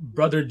least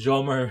Brother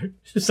Jomar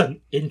is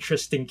an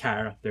interesting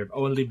character,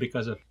 only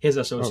because of his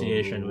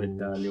association with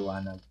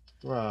Liwanag.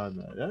 Well,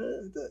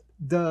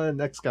 the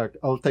next character,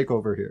 I'll take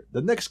over here.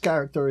 The next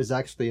character is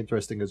actually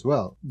interesting as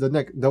well. The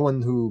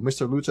one who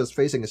Mr. Lucha is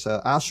facing is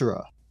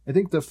Ashura. I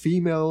think the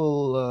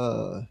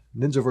female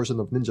ninja version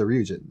of Ninja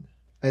Ryujin.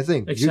 I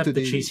think. Except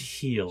that she's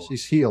heel.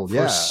 She's healed,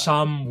 yeah. For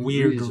some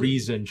weird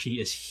reason,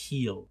 she is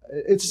heel.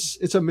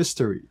 It's a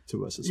mystery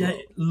to us as well.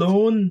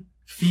 Lone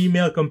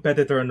female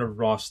competitor on the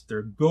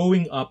roster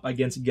going up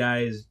against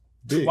guys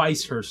Big.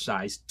 twice her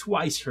size,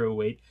 twice her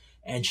weight,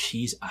 and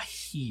she's a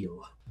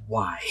heel.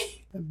 Why?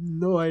 I have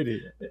no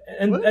idea.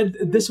 And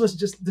this is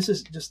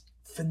just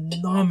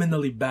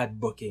phenomenally bad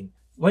booking.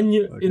 When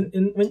you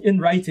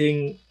in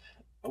writing,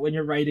 when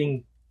you're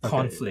writing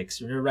conflicts,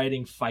 when you're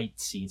writing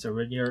fight scenes, or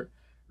when you're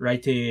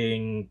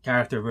writing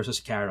character versus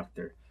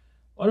character,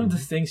 one of the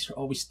things you're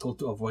always told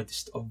to avoid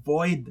is to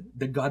avoid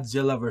the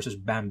Godzilla versus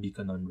Bambi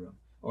conundrum,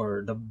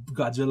 or the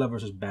Godzilla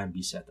versus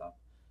Bambi setup.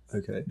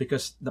 Okay.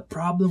 Because the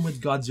problem with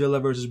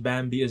Godzilla versus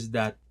Bambi is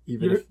that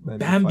Even if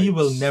Bambi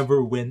will fights.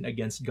 never win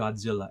against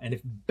Godzilla. And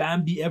if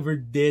Bambi ever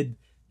did,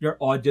 your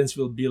audience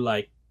will be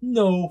like,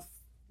 no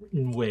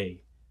f***ing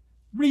way.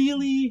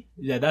 Really?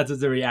 Yeah, that's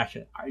the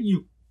reaction. Are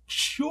you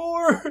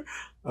sure?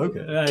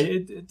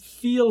 Okay. It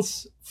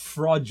feels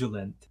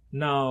fraudulent.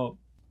 Now,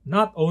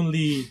 not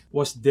only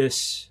was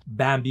this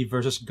Bambi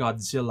versus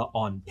Godzilla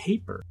on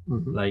paper,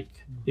 like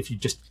if you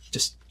just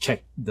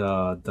check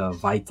the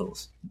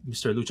vitals,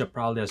 Mr. Lucha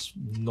probably has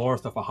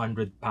north of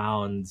 100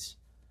 pounds,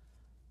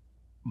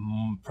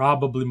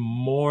 probably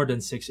more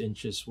than 6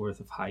 inches worth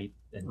of height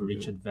and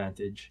reach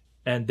advantage.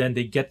 And then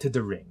they get to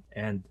the ring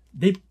and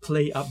they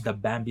play up the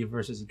Bambi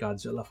versus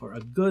Godzilla for a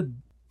good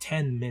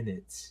 10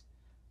 minutes.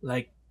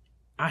 Like,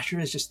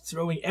 Ashura is just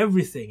throwing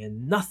everything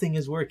and nothing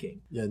is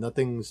working. Yeah,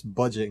 nothing's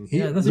budging.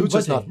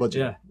 Lucha's not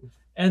budging. Yeah.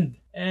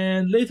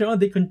 And later on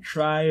they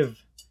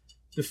contrive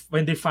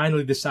when they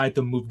finally decide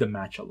to move the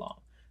match along.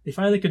 They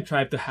finally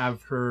contrive to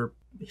have her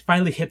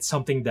finally hit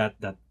something that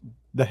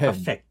The head.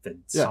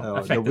 affected. Yeah,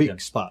 affected the weak them.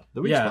 spot.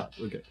 The weak Yeah. spot.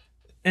 Okay.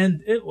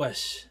 And it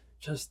was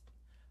just,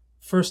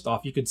 first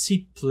off, you could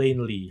see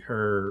plainly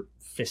her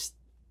fist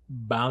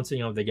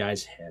bouncing off the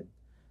guy's head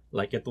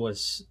like it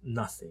was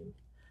nothing.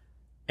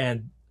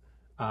 And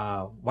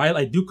while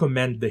I do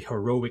commend the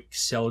heroic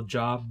sell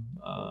job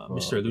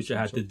Mr. Lucha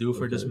had to do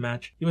for this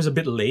match, he was a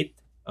bit late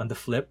on the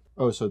flip.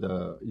 Oh,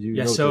 so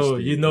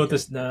you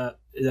noticed that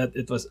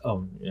it was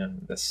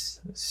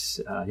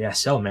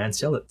sell, man,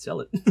 sell it.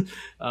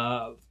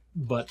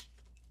 But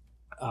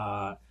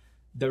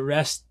the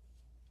rest,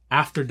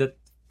 after that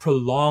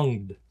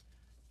prolonged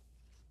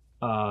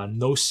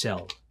no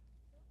sell,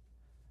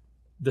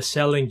 the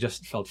selling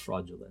just felt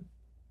fraudulent.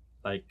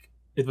 Like,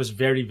 it was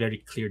very, very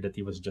clear that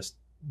he was just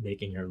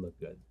making her look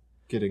good.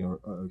 Kidding her.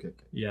 Okay.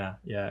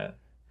 Yeah.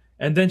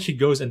 And then she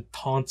goes and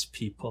taunts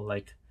people.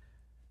 Like,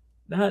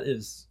 that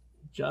is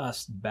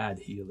just bad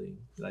healing.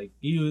 Like,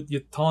 you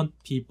taunt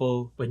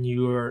people when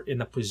you're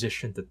in a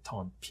position to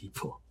taunt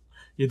people.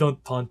 You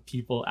don't taunt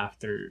people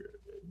after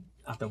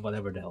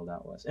whatever the hell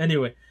that was.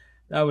 Anyway,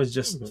 that was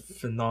just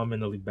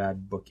phenomenally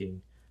bad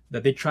booking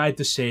that they tried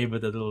to save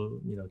with a little,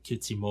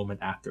 cutesy moment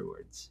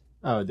afterwards.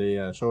 Oh, they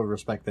show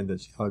respect and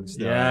that she hugs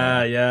the...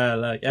 Yeah,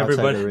 like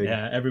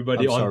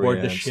everybody on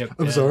board the ship.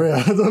 I'm sorry.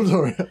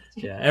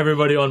 Yeah,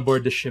 everybody on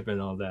board the ship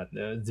and all that.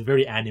 It's a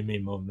very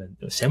anime moment.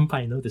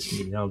 Senpai noticed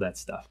me and all that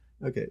stuff.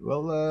 Okay,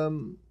 well,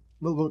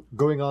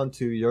 going on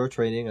to your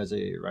training as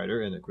a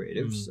writer and a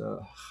creatives,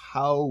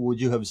 how would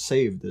you have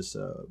saved this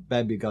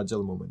Bambi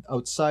Godzilla moment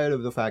outside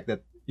of the fact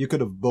that you could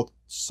have booked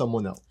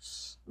someone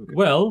else? Okay.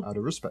 Well, out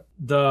of respect,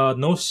 the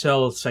no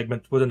sell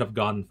segment wouldn't have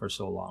gone for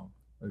so long.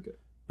 Okay,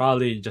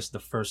 probably just the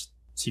first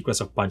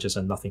sequence of punches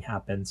and nothing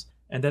happens,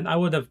 and then I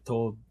would have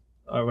told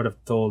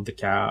the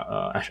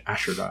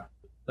Ashura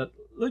that,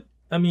 look,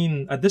 I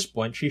mean, at this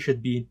point she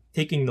should be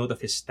taking note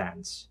of his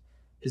stance.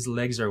 His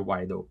legs are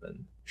wide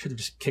open. Should have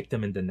just kicked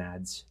him in the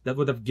nads. That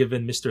would have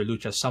given Mr.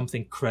 Lucha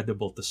something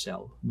credible to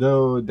sell.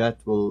 Though that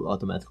will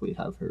automatically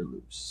have her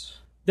lose.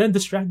 Then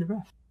distract the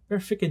ref. They're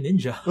freaking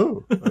ninja.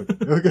 Oh,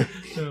 okay.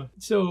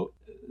 So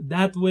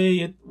that way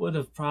it would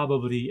have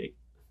probably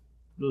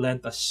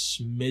lent a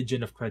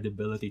smidgen of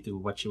credibility to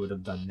what she would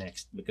have done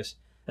next, because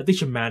at least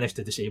she managed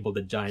to disable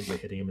the giant by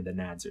hitting him in the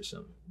nads or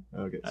something.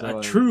 Okay, so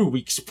a true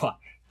weak spot.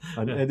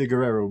 An Eddie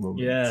Guerrero moment.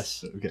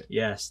 Yes. Okay.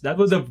 Yes, that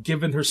would have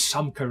given her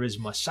some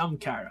charisma, some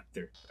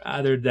character,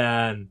 rather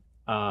than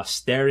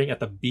staring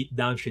at a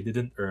beatdown she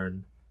didn't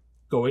earn,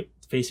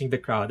 facing the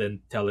crowd and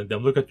telling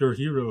them, "Look at your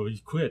hero, he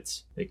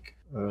quits." Like,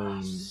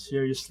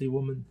 seriously,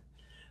 woman.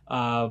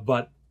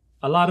 But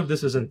a lot of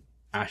this isn't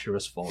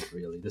Ashura's fault,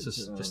 really. This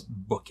is just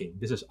booking.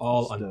 This is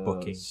all on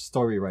booking.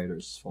 Story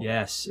writer's fault.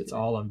 Yes, it's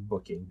all on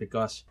booking,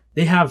 because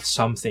they have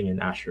something in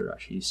Ashura.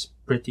 She's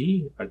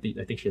pretty. I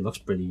think she looks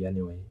pretty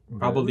anyway.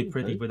 Probably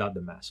pretty without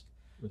the mask.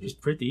 She's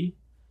pretty.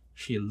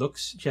 She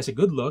has a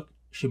good look.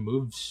 She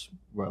moves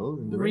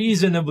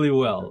reasonably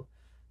well.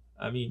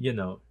 I mean,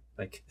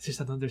 like, this is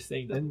another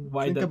thing.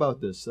 Think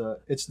about this.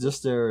 It's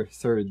just their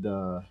third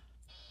their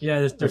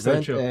event,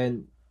 third show.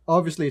 And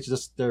obviously it's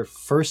just their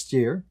first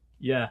year.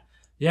 Yeah,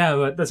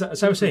 but that's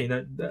as I was saying.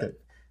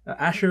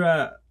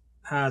 Ashura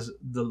has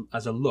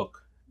as a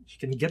look, she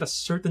can get a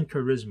certain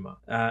charisma.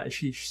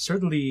 She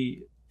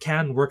certainly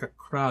can work a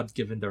crowd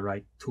given the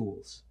right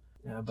tools.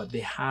 But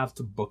they have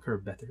to book her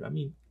better. I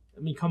mean,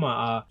 come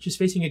on. She's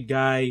facing a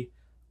guy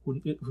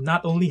who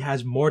not only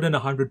has more than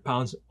 100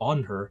 pounds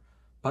on her,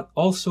 but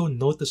also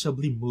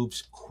noticeably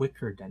moves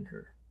quicker than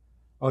her.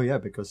 Oh yeah,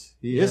 because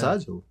he is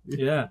agile.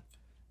 Yeah,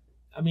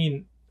 I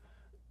mean,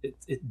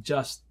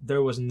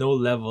 there was no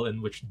level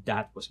in which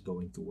that was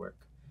going to work.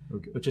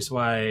 Okay. Which is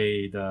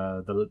why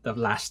the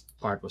last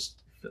part was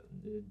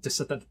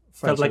just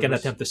felt like an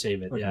attempt to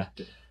save it. Okay.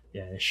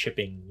 Yeah,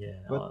 shipping.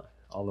 Yeah,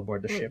 all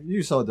aboard the ship.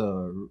 You saw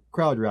the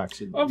crowd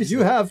reaction.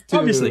 Obviously,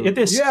 obviously it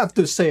is. You have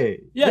to say.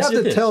 Yes, you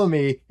have to tell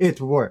me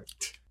it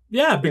worked.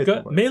 Yeah,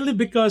 mainly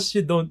because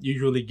you don't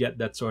usually get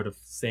that sort of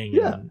thing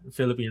in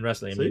Philippine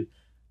wrestling. I mean,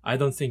 I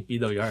don't think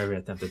PWR ever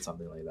attempted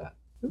something like that.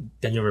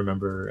 Can you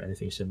remember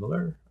anything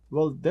similar?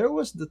 Well, there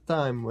was the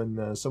time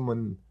when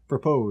someone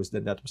proposed,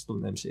 and that was still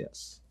an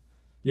MCS.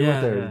 You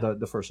were there,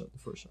 the first one.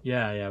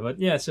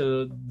 Yeah,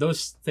 so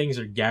those things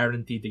are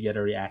guaranteed to get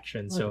a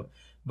reaction. Okay. So,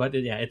 but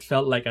it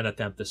felt like an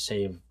attempt to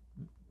save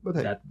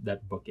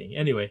that booking.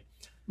 Anyway,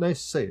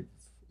 nice save,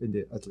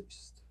 at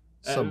least.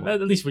 At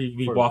least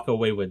we walk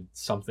away with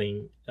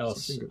something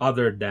else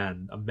other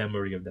than a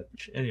memory of that.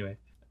 Anyway,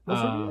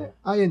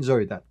 I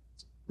enjoyed that.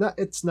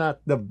 It's not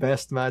the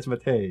best match,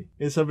 but hey,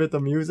 it's a bit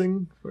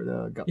amusing for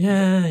the.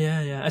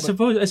 Yeah. I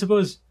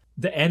suppose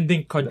the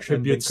ending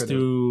contributes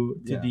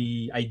to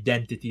the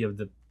identity of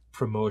the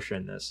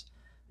promotion as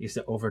is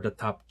the over the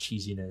top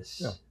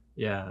cheesiness.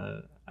 Yeah.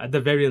 At the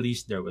very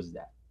least, there was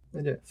that.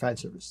 And fan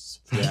service.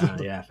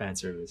 Yeah, fan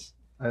service.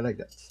 I like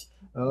that.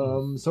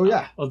 So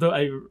yeah. Although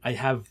I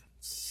have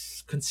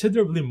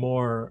considerably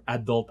more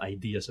adult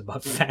ideas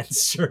about fan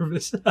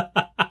service.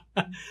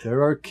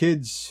 There are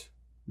kids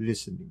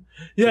listening.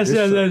 Yes, this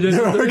yes, yes,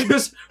 show. yes.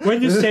 Because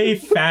when you say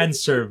fan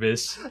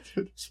service,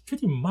 it's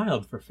pretty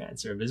mild for fan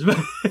service. But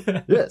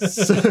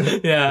Yes.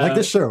 yeah. Like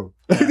the show.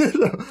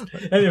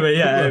 Anyway,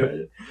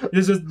 yeah.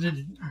 This is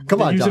Come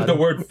the on, use of John. the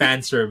word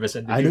fan service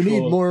and the I don't need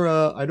usual- more.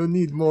 I don't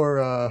need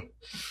more.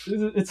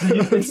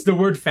 It's the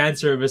word fan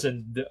service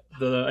and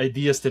the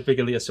ideas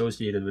typically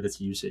associated with its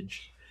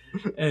usage.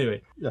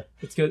 Anyway, Yeah.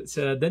 let's go.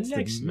 So the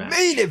next match,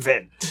 Main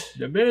event.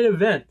 the main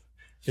event.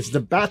 It's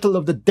the battle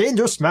of the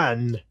Dangerous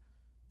Man,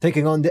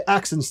 taking on the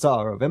action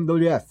star of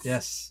MWF.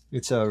 Yes,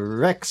 It's a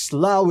Rex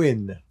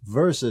Lawin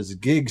versus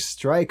Gig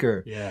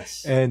Striker.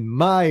 yes, And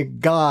my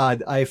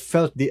God, I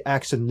felt the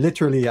action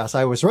literally as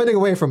I was running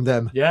away from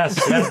them. yes,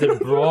 yes. They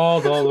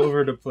brawled all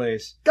over the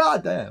place.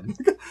 God damn.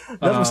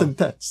 That was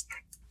intense.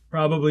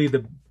 Probably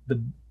the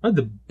not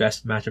the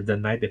best match of the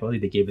night. If only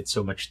they gave it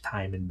so much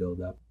time and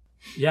build up.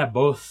 Yeah,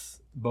 both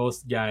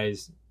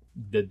guys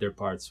did their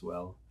parts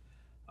well.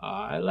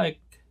 I like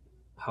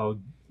how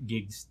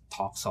Giggs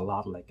talks a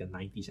lot like a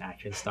 90s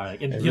action star.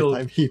 Like, and Every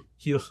time he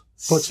he'll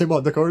puts him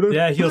on the corner.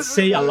 yeah, he'll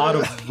say a lot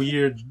of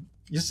weird.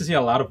 Used to say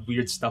a lot of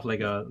weird stuff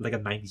like a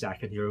 90s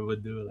action hero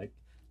would do, like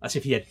as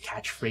if he had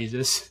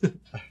catchphrases.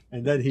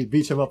 And then he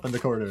beats him up in the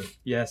corner.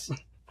 Yes,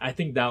 I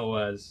think that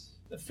was.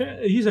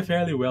 He's a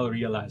fairly well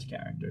realized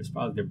character. It's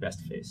probably their best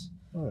face.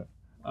 Oh,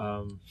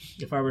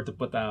 If I were to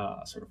put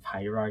a sort of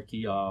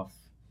hierarchy of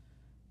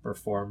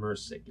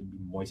performers, it could be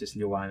Moises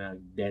Liwanag,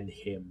 then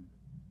him,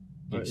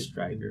 Gig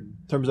Striker. In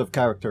terms of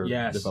character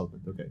Yes.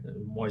 development. Okay.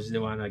 Moises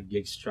Liwanag,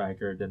 Gig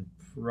Striker, then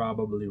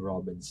probably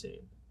Robin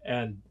Sane.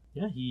 And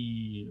yeah,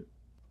 he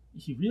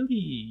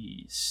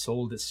really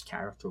sold his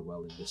character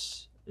well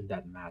in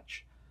that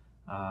match.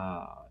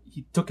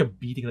 He took a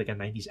beating like a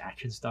 90s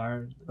action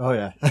star. Oh,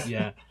 yeah.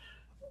 Yeah.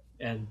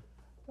 And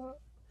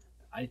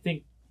I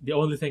think the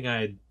only thing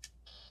I'd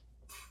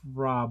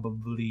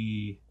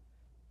probably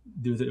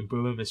do to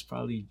improve him is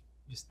probably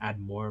just add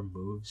more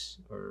moves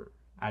or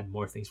add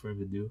more things for him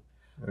to do.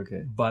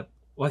 Okay. But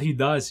what he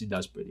does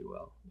pretty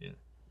well. Yeah.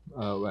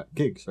 What,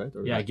 Gigs, right?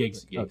 Or Yeah, Rex?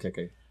 Gigs.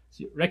 Okay.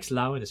 So Rex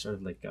Lawin is sort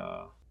of like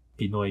a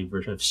Pinoy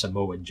version of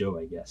Samoa Joe,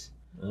 I guess.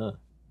 Like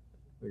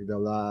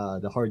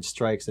the hard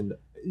strikes and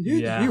you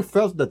Yeah. you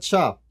felt the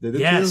chop, didn't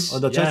Yes, you?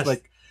 On the yes. chest,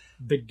 like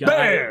The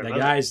Bam!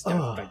 guy's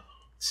Oh. like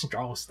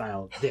strong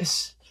style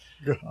this.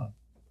 God.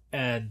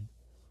 And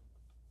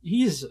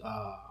he's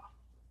the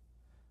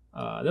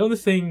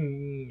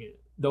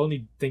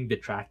only thing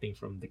detracting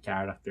from the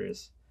character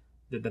is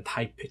that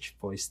high pitched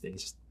voice thing.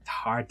 It's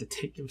hard to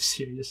take him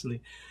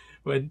seriously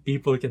when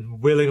people can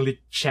willingly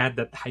chant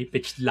that high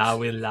pitched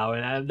Lawin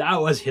Lawin, and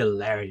that was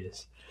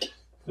hilarious.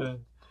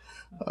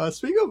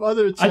 speaking of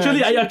other chants,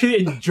 I actually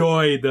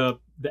enjoy the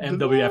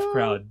MWF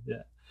crowd.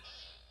 Yeah.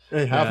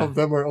 hey, half Yeah. of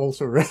them are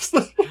also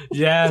wrestlers.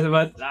 Yeah,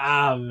 but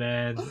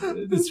man,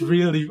 it's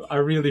really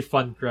a really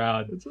fun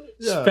crowd.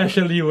 Yeah.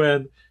 Especially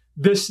when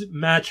this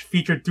match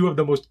featured two of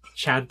the most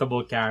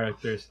chantable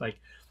characters. Like,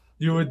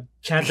 you would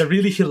chant the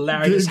really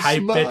hilarious Big high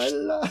pitched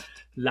smile.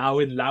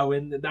 Lawin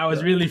Lawin. That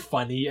was really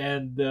funny,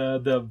 and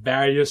the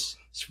various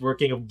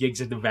working of gigs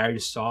in the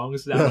various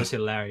songs, that was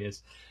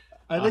hilarious.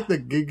 I like the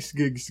gigs.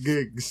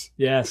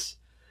 Yes,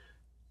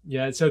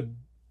 yeah. So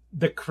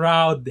the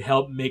crowd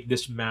helped make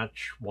this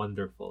match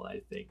wonderful, I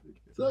think.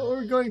 So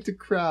we're going to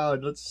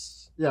crowd.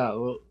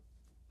 Well,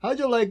 how'd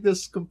you like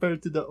this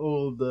compared to the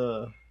old?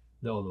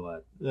 The old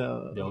what?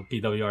 Yeah, The old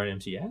PWR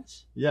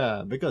MCS?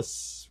 yeah.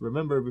 Because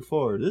remember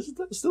before, this is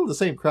still the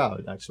same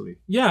crowd actually.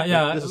 Yeah,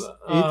 yeah. Like, this is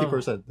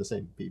 80% the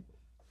same people.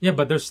 Yeah,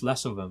 but there's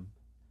less of them,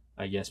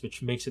 I guess,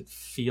 which makes it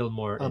feel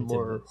more intimate.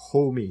 More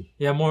homey.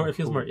 Yeah, it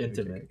feels more Homey,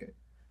 intimate. Okay.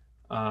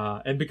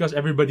 And because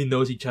everybody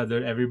knows each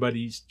other,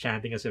 everybody's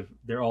chanting as if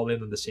they're all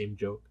in on the same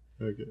joke.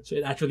 Okay. So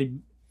it actually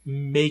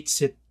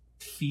makes it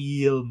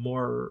feel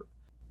more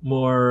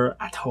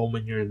at home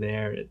when you're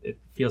there. It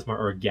feels more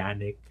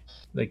organic.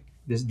 Like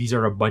these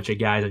are a bunch of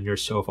guys on your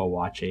sofa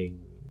watching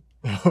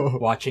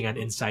an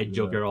inside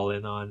joke Yeah. you're all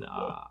in on.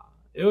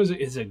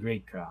 It's a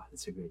great crowd.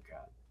 It's a great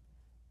crowd.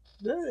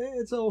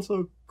 It's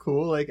also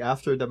cool. Like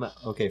after the match.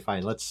 Okay,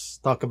 fine. Let's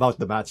talk about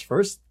the match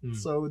first. Mm.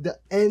 So the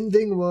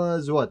ending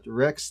was what?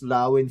 Rex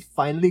Lawin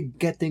finally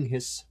getting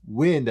his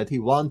win that he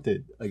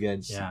wanted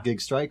against Yeah.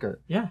 Gig Striker.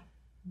 Yeah.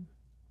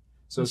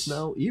 So it's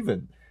now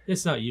even.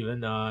 It's not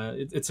even.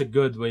 It's a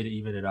good way to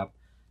even it up.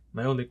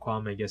 My only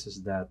qualm, I guess,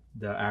 is that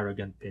the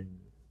arrogant pin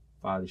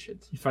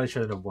he probably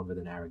shouldn't have won with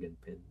an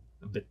arrogant pin.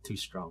 A bit too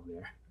strong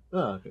there.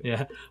 Oh, okay.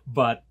 Yeah,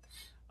 but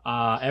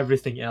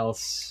everything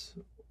else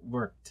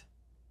worked.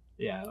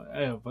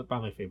 Yeah, but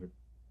probably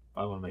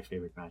one of my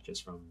favorite matches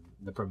from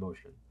the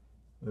promotion.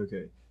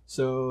 Okay.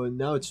 So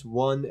now it's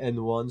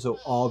 1-1. So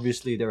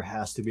obviously there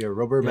has to be a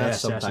rubber match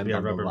Yes, it has to sometime be a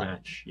down the rubber line.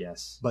 match.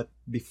 Yes. But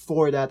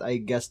before that, I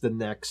guess the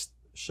next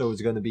show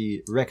is gonna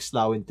be Rex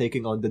Lawin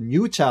taking on the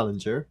new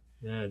challenger,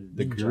 Yeah,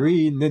 the Ninja.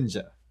 Green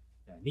Ninja.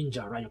 Yeah,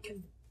 Ninja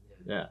Ryoken.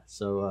 Yeah.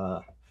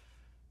 So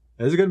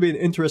this is gonna be an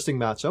interesting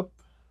matchup.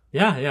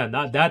 Yeah.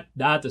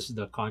 That is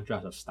the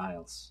contrast of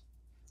styles.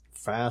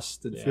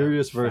 Fast and Yeah,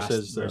 Furious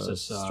fast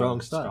versus Strong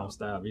Style. Strong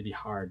style, really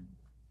hard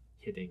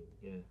hitting.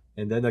 Yeah.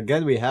 And then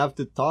again, we have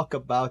to talk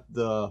about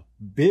the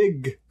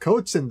big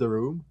coach in the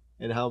room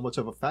and how much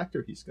of a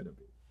factor he's gonna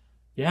be.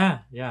 Yeah,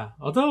 yeah.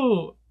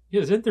 Although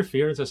his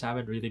interferences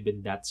haven't really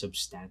been that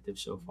substantive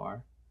so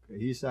far.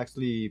 He's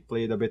actually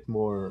played a bit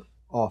more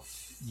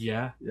off.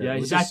 Yeah, Yeah, yeah.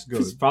 which He's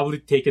is good. probably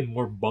taken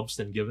more bumps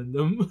than given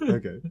them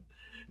Okay.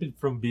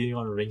 from being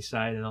on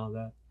ringside and all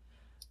that.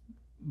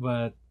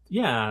 But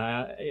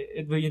yeah,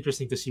 it'd be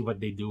interesting to see what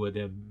they do with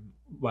him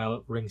while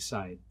at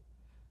ringside.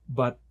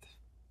 But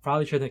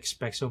probably shouldn't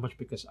expect so much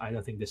because I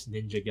don't think this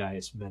ninja guy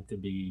is meant to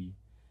be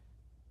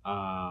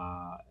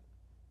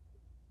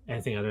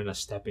anything other than a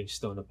stepping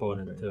stone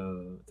opponent Okay.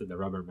 to the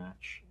rubber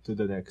match. To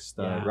the next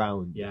Yeah,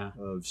 round yeah.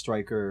 of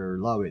Striker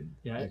Lawin.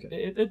 Yeah,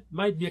 Okay. it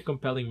might be a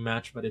compelling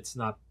match, but it's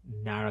not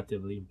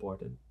narratively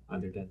important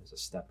other than as a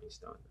stepping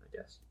stone, I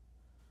guess.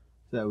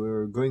 So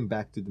we're going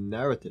back to the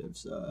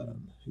narratives.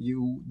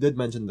 You did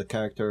mention the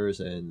characters,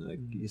 and like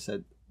you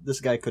said, this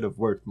guy could have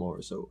worked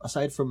more. So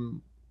aside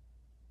from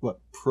what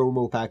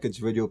promo package,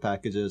 video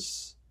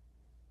packages,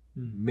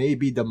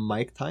 maybe the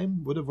mic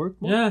time would have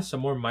worked more. Yeah, some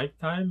more mic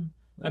time.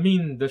 I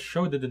mean, the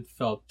show didn't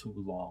felt too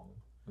long,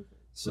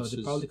 so Which they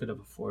is- probably could have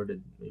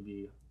afforded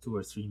maybe 2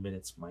 or 3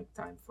 minutes mic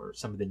time for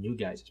some of the new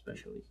guys,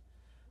 especially.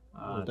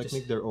 Well, Just-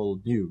 technically, they're all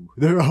new.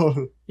 They're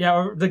all yeah,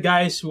 or the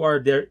guys who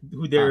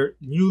they're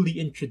newly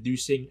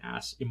introducing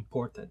as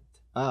important.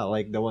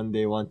 like the one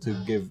they want to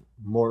give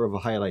more of a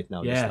highlight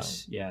now. This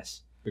Yes, time.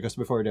 yes. Because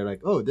before they're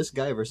like, oh, this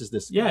guy versus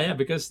this. Yeah, guy. yeah,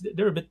 because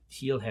they're a bit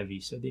heel heavy,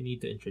 so they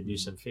need to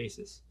introduce some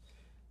faces.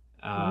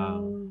 I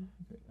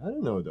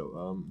don't know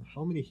though.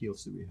 How many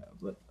heels do we have?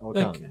 I'll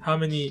Like count. how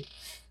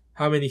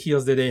many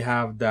heels do they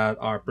have that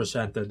are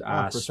presented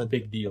as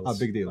big deals?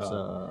 Big deals.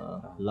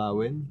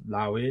 Lawin,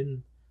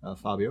 Lawin,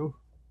 Fabio,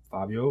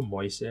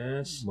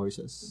 Moises,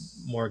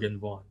 Morgan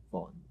Vaughn.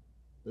 Vaughn.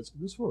 That's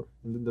 4,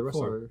 and then the rest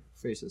 4. are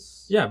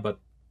faces. Yeah, but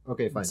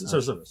Okay, fine. So-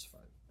 That's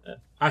 5.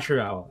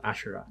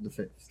 Ashura. The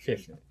fifth.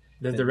 Fifth. Okay.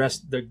 Then the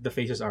rest, the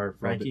faces are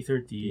Frankie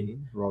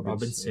 13, Robin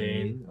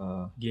Sane,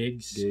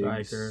 Giggs,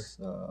 Striker,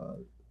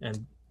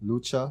 and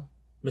Lucha,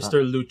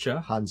 Mr.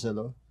 Lucha.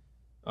 Hanselo.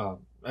 I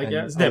and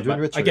guess. Adrian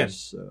But again,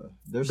 Richards.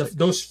 There's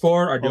those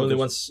 4 are the Oh, only there's-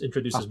 ones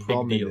introduced as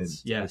big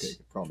deals. Yes.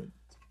 Okay, prominent.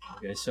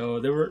 Okay, so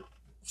they were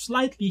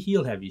slightly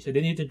heel heavy, so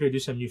they need to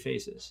introduce some new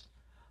faces.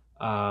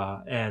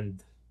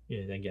 And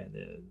again,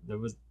 there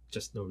was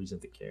just no reason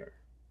to care.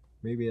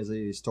 Maybe as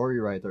a story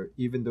writer,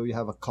 even though you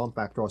have a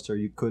compact roster,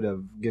 you could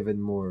have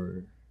given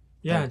more.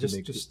 Yeah, time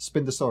to just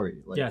spin the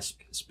story. Like,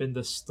 spin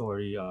the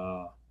story.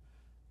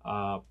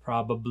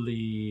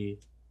 Probably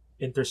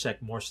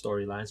intersect more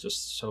storylines,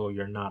 just so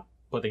you're not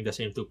putting the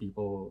same 2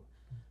 people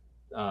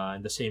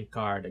in the same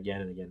card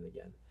again and again and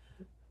again.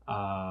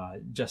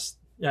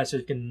 So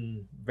you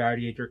can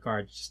variate your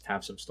cards, just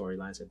have some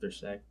storylines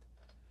intersect.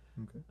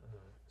 Okay. Yeah.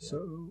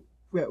 So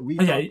we.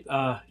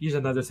 Here's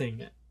another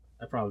thing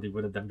I probably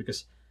would have done,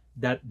 because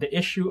that the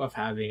issue of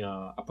having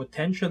a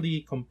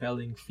potentially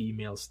compelling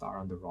female star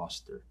on the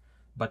roster,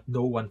 but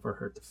no one for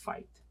her to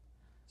fight.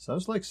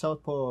 Sounds like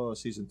Southpaw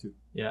season 2.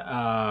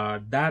 Yeah,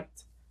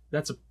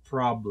 that's a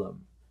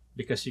problem,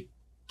 because you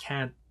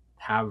can't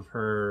have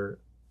her.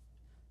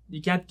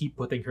 You can't keep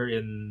putting her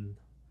in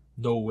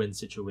no-win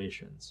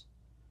situations.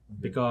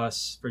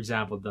 Because, for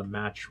example, the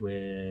match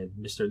with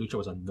Mr. Lucha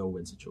was a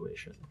no-win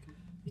situation.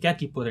 You can't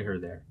keep putting her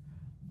there.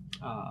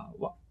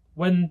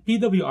 When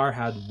PWR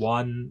had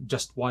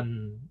just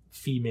one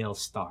female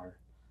star,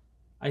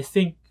 I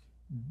think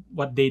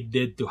what they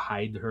did to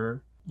hide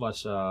her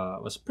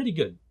was pretty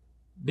good.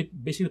 They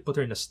basically put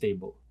her in a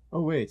stable.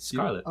 Oh wait,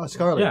 Scarlet.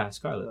 Scarlet. Yeah,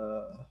 Scarlet.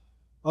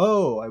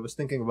 I was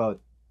thinking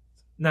about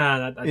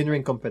Nah,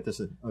 in-ring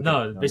competition. Okay.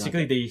 no, not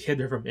basically that. they hid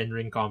her from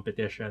in-ring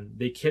competition.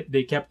 They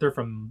kept her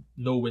from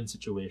no-win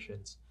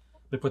situations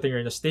by putting her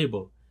in a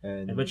stable.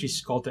 And when she's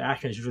called to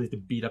action, it's usually to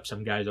beat up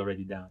some guys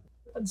already down.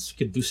 And you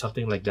could do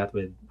something like that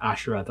with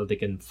Ashura until they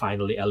can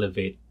finally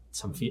elevate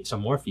some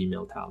more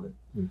female talent.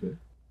 Okay.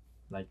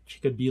 Like she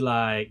could be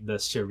like the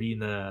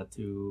Serena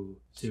to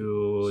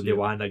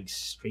Liwanag's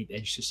Straight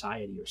Edge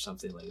Society or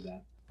something like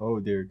that. Oh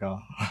dear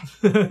God,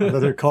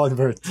 another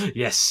convert.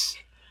 Yes.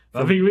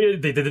 I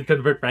mean, they didn't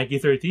convert Frankie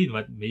 13,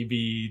 but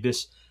maybe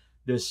this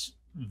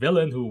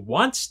villain who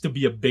wants to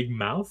be a big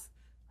mouth,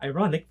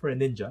 ironic for a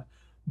ninja,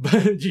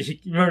 but she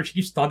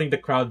keeps taunting the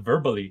crowd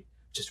verbally,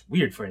 which is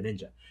weird for a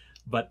ninja.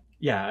 But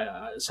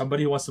yeah,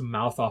 somebody who wants to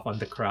mouth off on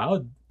the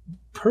crowd,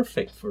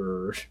 perfect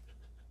for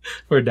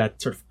that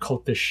sort of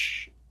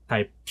cultish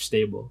type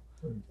stable.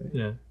 Okay.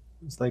 Yeah.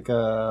 It's like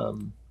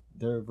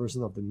their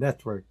version of the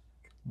network,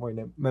 more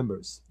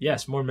members.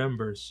 Yes, more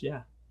members.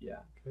 Yeah.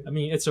 Okay. I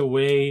mean, it's a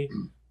way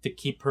to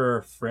keep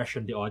her fresh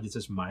in the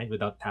audience's mind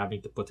without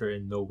having to put her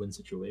in no-win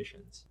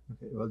situations.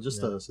 Okay, well,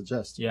 just Yeah. a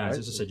suggestion. Yeah, right?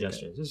 it's just a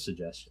suggestion. It's just a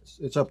suggestion.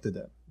 It's up to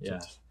them.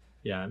 Yeah.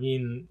 Yeah, I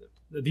mean,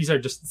 these are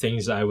just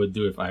things I would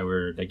do if I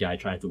were the guy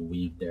trying to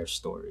weave their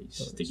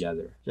stories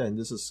together. Yeah, and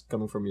this is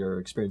coming from your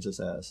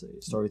experiences as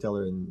a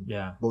storyteller in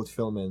Yeah, both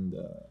film and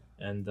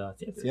and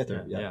theater.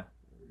 theater. Yeah.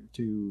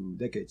 2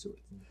 decades worth.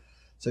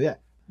 So yeah,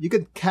 you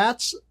can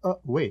catch.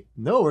 Wait,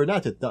 no, we're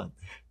not yet done.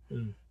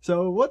 Mm.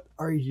 So, what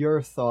are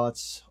your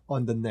thoughts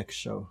on the next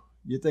show?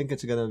 You think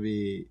it's gonna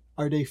be?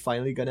 Are they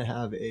finally gonna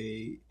have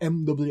a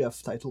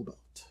MWF title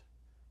belt,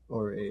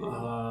 or a?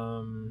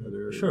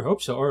 Sure,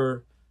 hope so.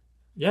 Or,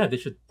 yeah, they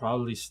should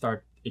probably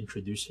start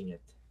introducing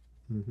it.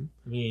 Mhm.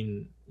 I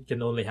mean, you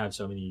can only have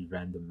so many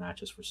random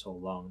matches for so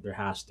long. There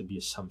has to be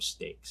some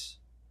stakes.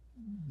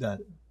 That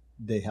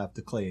they have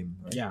to claim.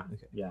 Right? Yeah,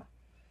 Okay. yeah.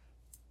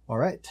 All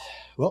right.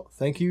 Well,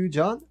 thank you,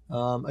 John.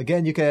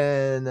 Again, you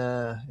can,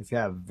 if you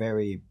have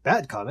very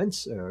bad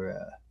comments, or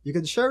you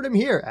can share them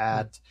here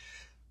at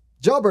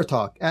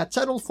jobbertalk at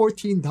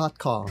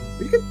channel14.com.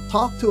 You can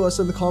talk to us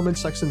in the comment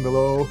section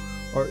below,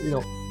 or,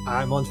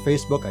 I'm on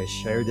Facebook. I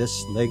share this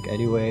link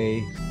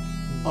anyway.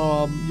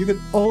 You can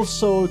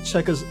also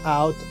check us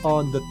out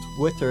on the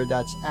Twitter.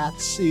 That's at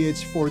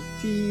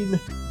CH14.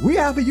 We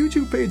have a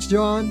YouTube page,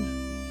 John.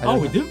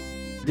 We do?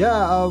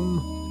 Yeah,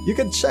 you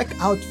can check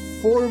out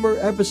former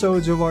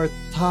episodes of our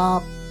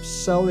top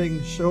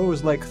selling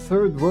shows like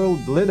Third World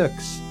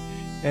Linux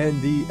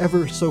and the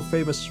ever so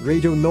famous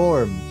Radio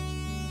Norm.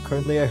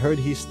 Currently, I heard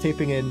he's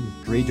taping in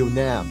Radio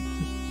Nam.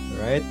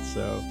 Alright,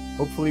 so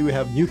hopefully we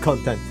have new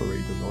content for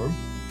Radio Norm.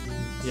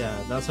 Yeah,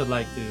 I'd also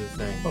like to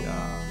thank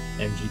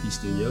MGT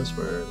Studios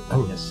for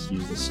letting us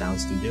use the sound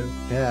studio.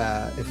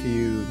 Yeah, if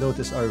you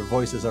notice, our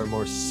voices are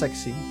more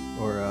sexy,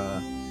 or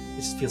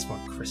It just feels more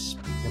crisp.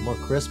 more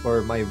crisp,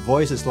 or my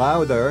voice is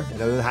louder,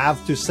 and I don't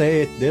have to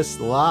say it this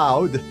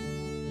loud.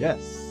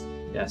 Yes.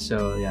 Yeah,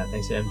 so yeah,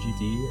 thanks to MGT.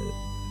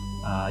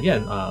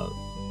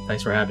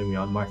 Thanks for having me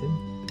on, Martin.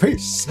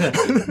 Peace.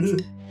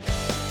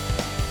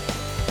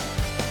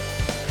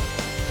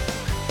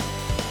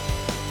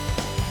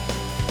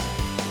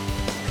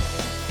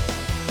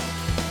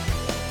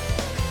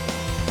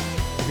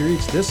 If you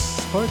reach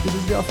this part, this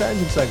is the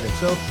off-tangent segment.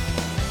 So,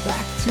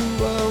 back to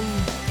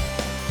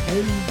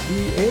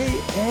NBA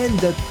and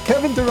the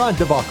Kevin Durant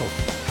debacle.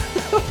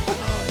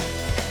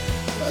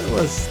 That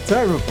was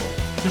terrible.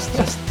 Just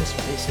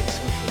basic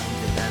social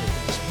media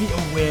management. Just be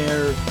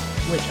aware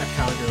which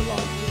account you're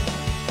logged in.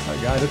 Oh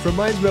God, it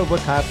reminds me of what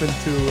happened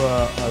to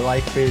a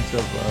like page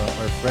of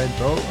our friend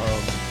Bro.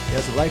 He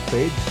has a like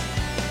page.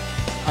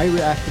 I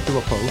reacted to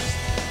a post,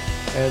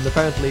 and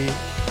apparently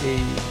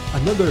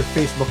another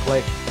Facebook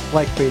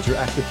like page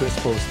reacted to his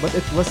post, but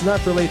it was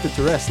not related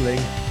to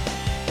wrestling.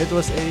 It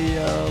was a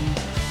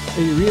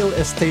real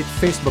estate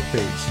Facebook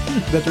page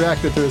that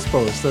reacted to his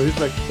post. So he's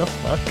like, the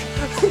fuck?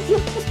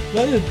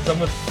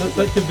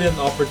 That could be an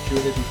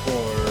opportunity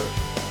for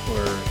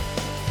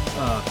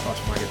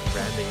cross-market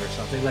branding or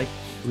something like.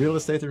 Real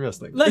estate and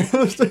wrestling.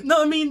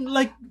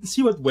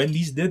 See what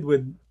Wendy's did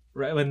when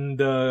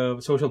the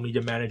social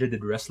media manager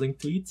did wrestling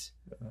tweets.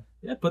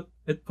 Yeah,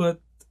 it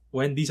put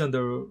Wendy's on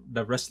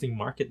the wrestling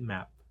market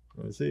map.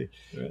 I see.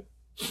 Right.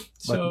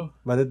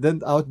 But it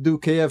didn't outdo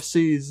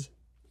KFC's.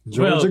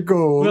 Georgia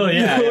Gold. Well,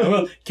 yeah.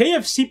 Well,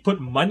 KFC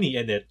put money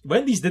in it.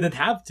 Wendy's didn't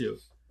have to.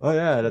 Oh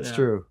yeah, that's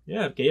true.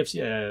 Yeah,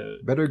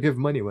 KFC. Better give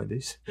money,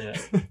 Wendy's. Yeah.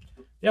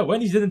 Yeah,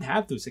 Wendy's didn't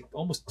have to. It's like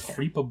almost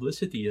free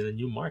publicity in a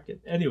new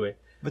market. Anyway.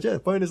 But yeah, the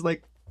point is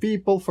like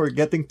people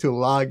forgetting to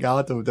log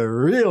out of the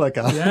real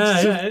account.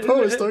 Yeah.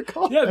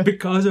 Post.com.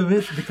 Because of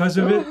it,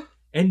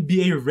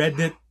 NBA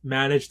Reddit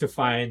managed to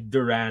find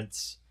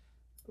Durant's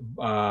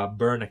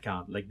burn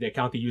account, like the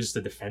account he used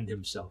to defend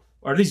himself,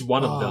 or at least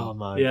one of them. Oh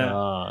my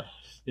god.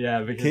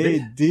 Yeah, because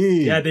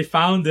KD. they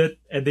found it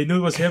and they knew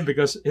it was him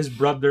because his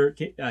brother,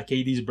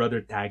 KD's brother,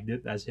 tagged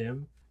it as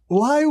him.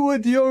 Why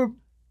would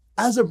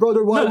as a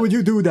brother, would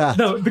you do that?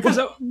 No, because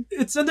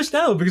it's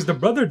understandable because the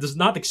brother does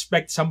not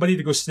expect somebody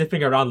to go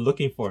sniffing around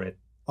looking for it.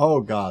 Oh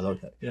god,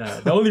 okay.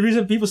 Yeah, the only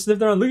reason people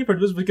sniffed around looking for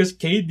it was because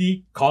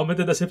KD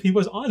commented as if he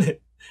was on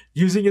it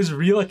using his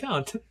real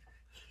account.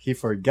 He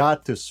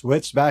forgot to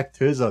switch back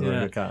to his other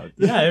account.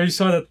 Yeah, I already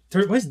saw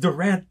that. Why is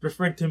Durant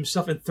referring to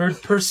himself in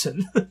third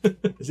person?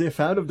 Is he a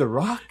fan of The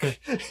Rock?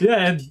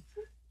 Yeah,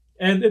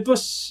 and it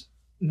was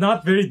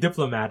not very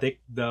diplomatic.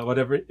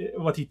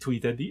 What he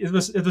tweeted, it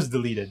was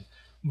deleted,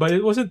 but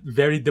it wasn't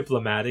very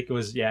diplomatic. It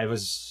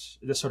was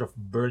the sort of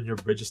burn your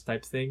bridges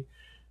type thing.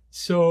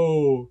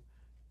 So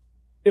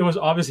it was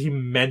obviously he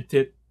meant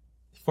it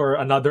for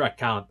another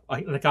account,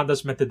 an account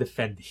that's meant to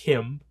defend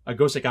him, a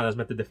ghost account that's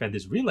meant to defend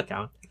his real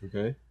account.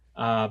 Okay.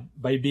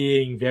 By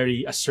being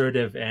very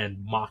assertive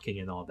and mocking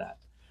and all that.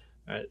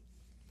 Right.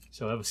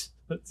 So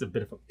that's a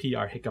bit of a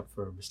PR hiccup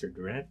for Mr.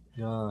 Durant.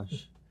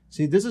 Gosh.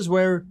 See, this is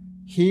where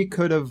he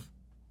could have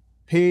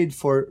paid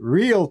for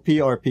real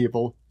PR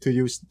people to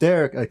use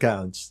their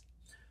accounts.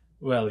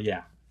 Well,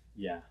 yeah.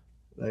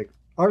 Like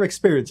our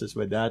experiences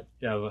with that.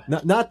 Yeah.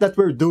 Not that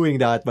we're doing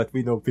that, but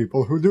we know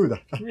people who do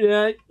that.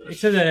 Yeah,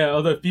 except that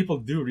other people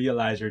do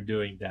realize you're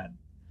doing that.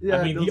 Yeah,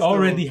 I mean, he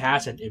already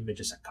has an image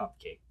as a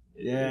cupcake.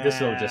 Yeah.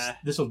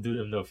 This will do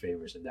him no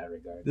favors in that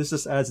regard. This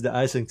just adds the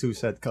icing to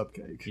said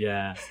cupcake.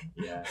 Yeah.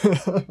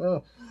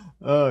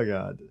 Oh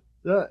god.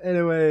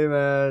 Anyway,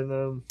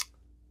 man,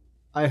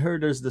 I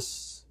heard there's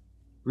this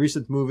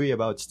recent movie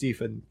about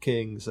Stephen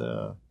King's.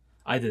 I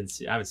haven't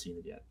seen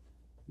it yet.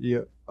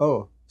 Yeah.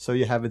 Oh, So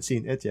you haven't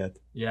seen it yet?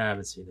 Yeah, I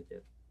haven't seen it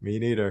yet. Me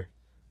neither.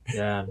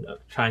 Yeah, I'm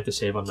trying to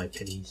save on my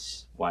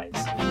pennies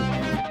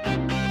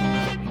wisely.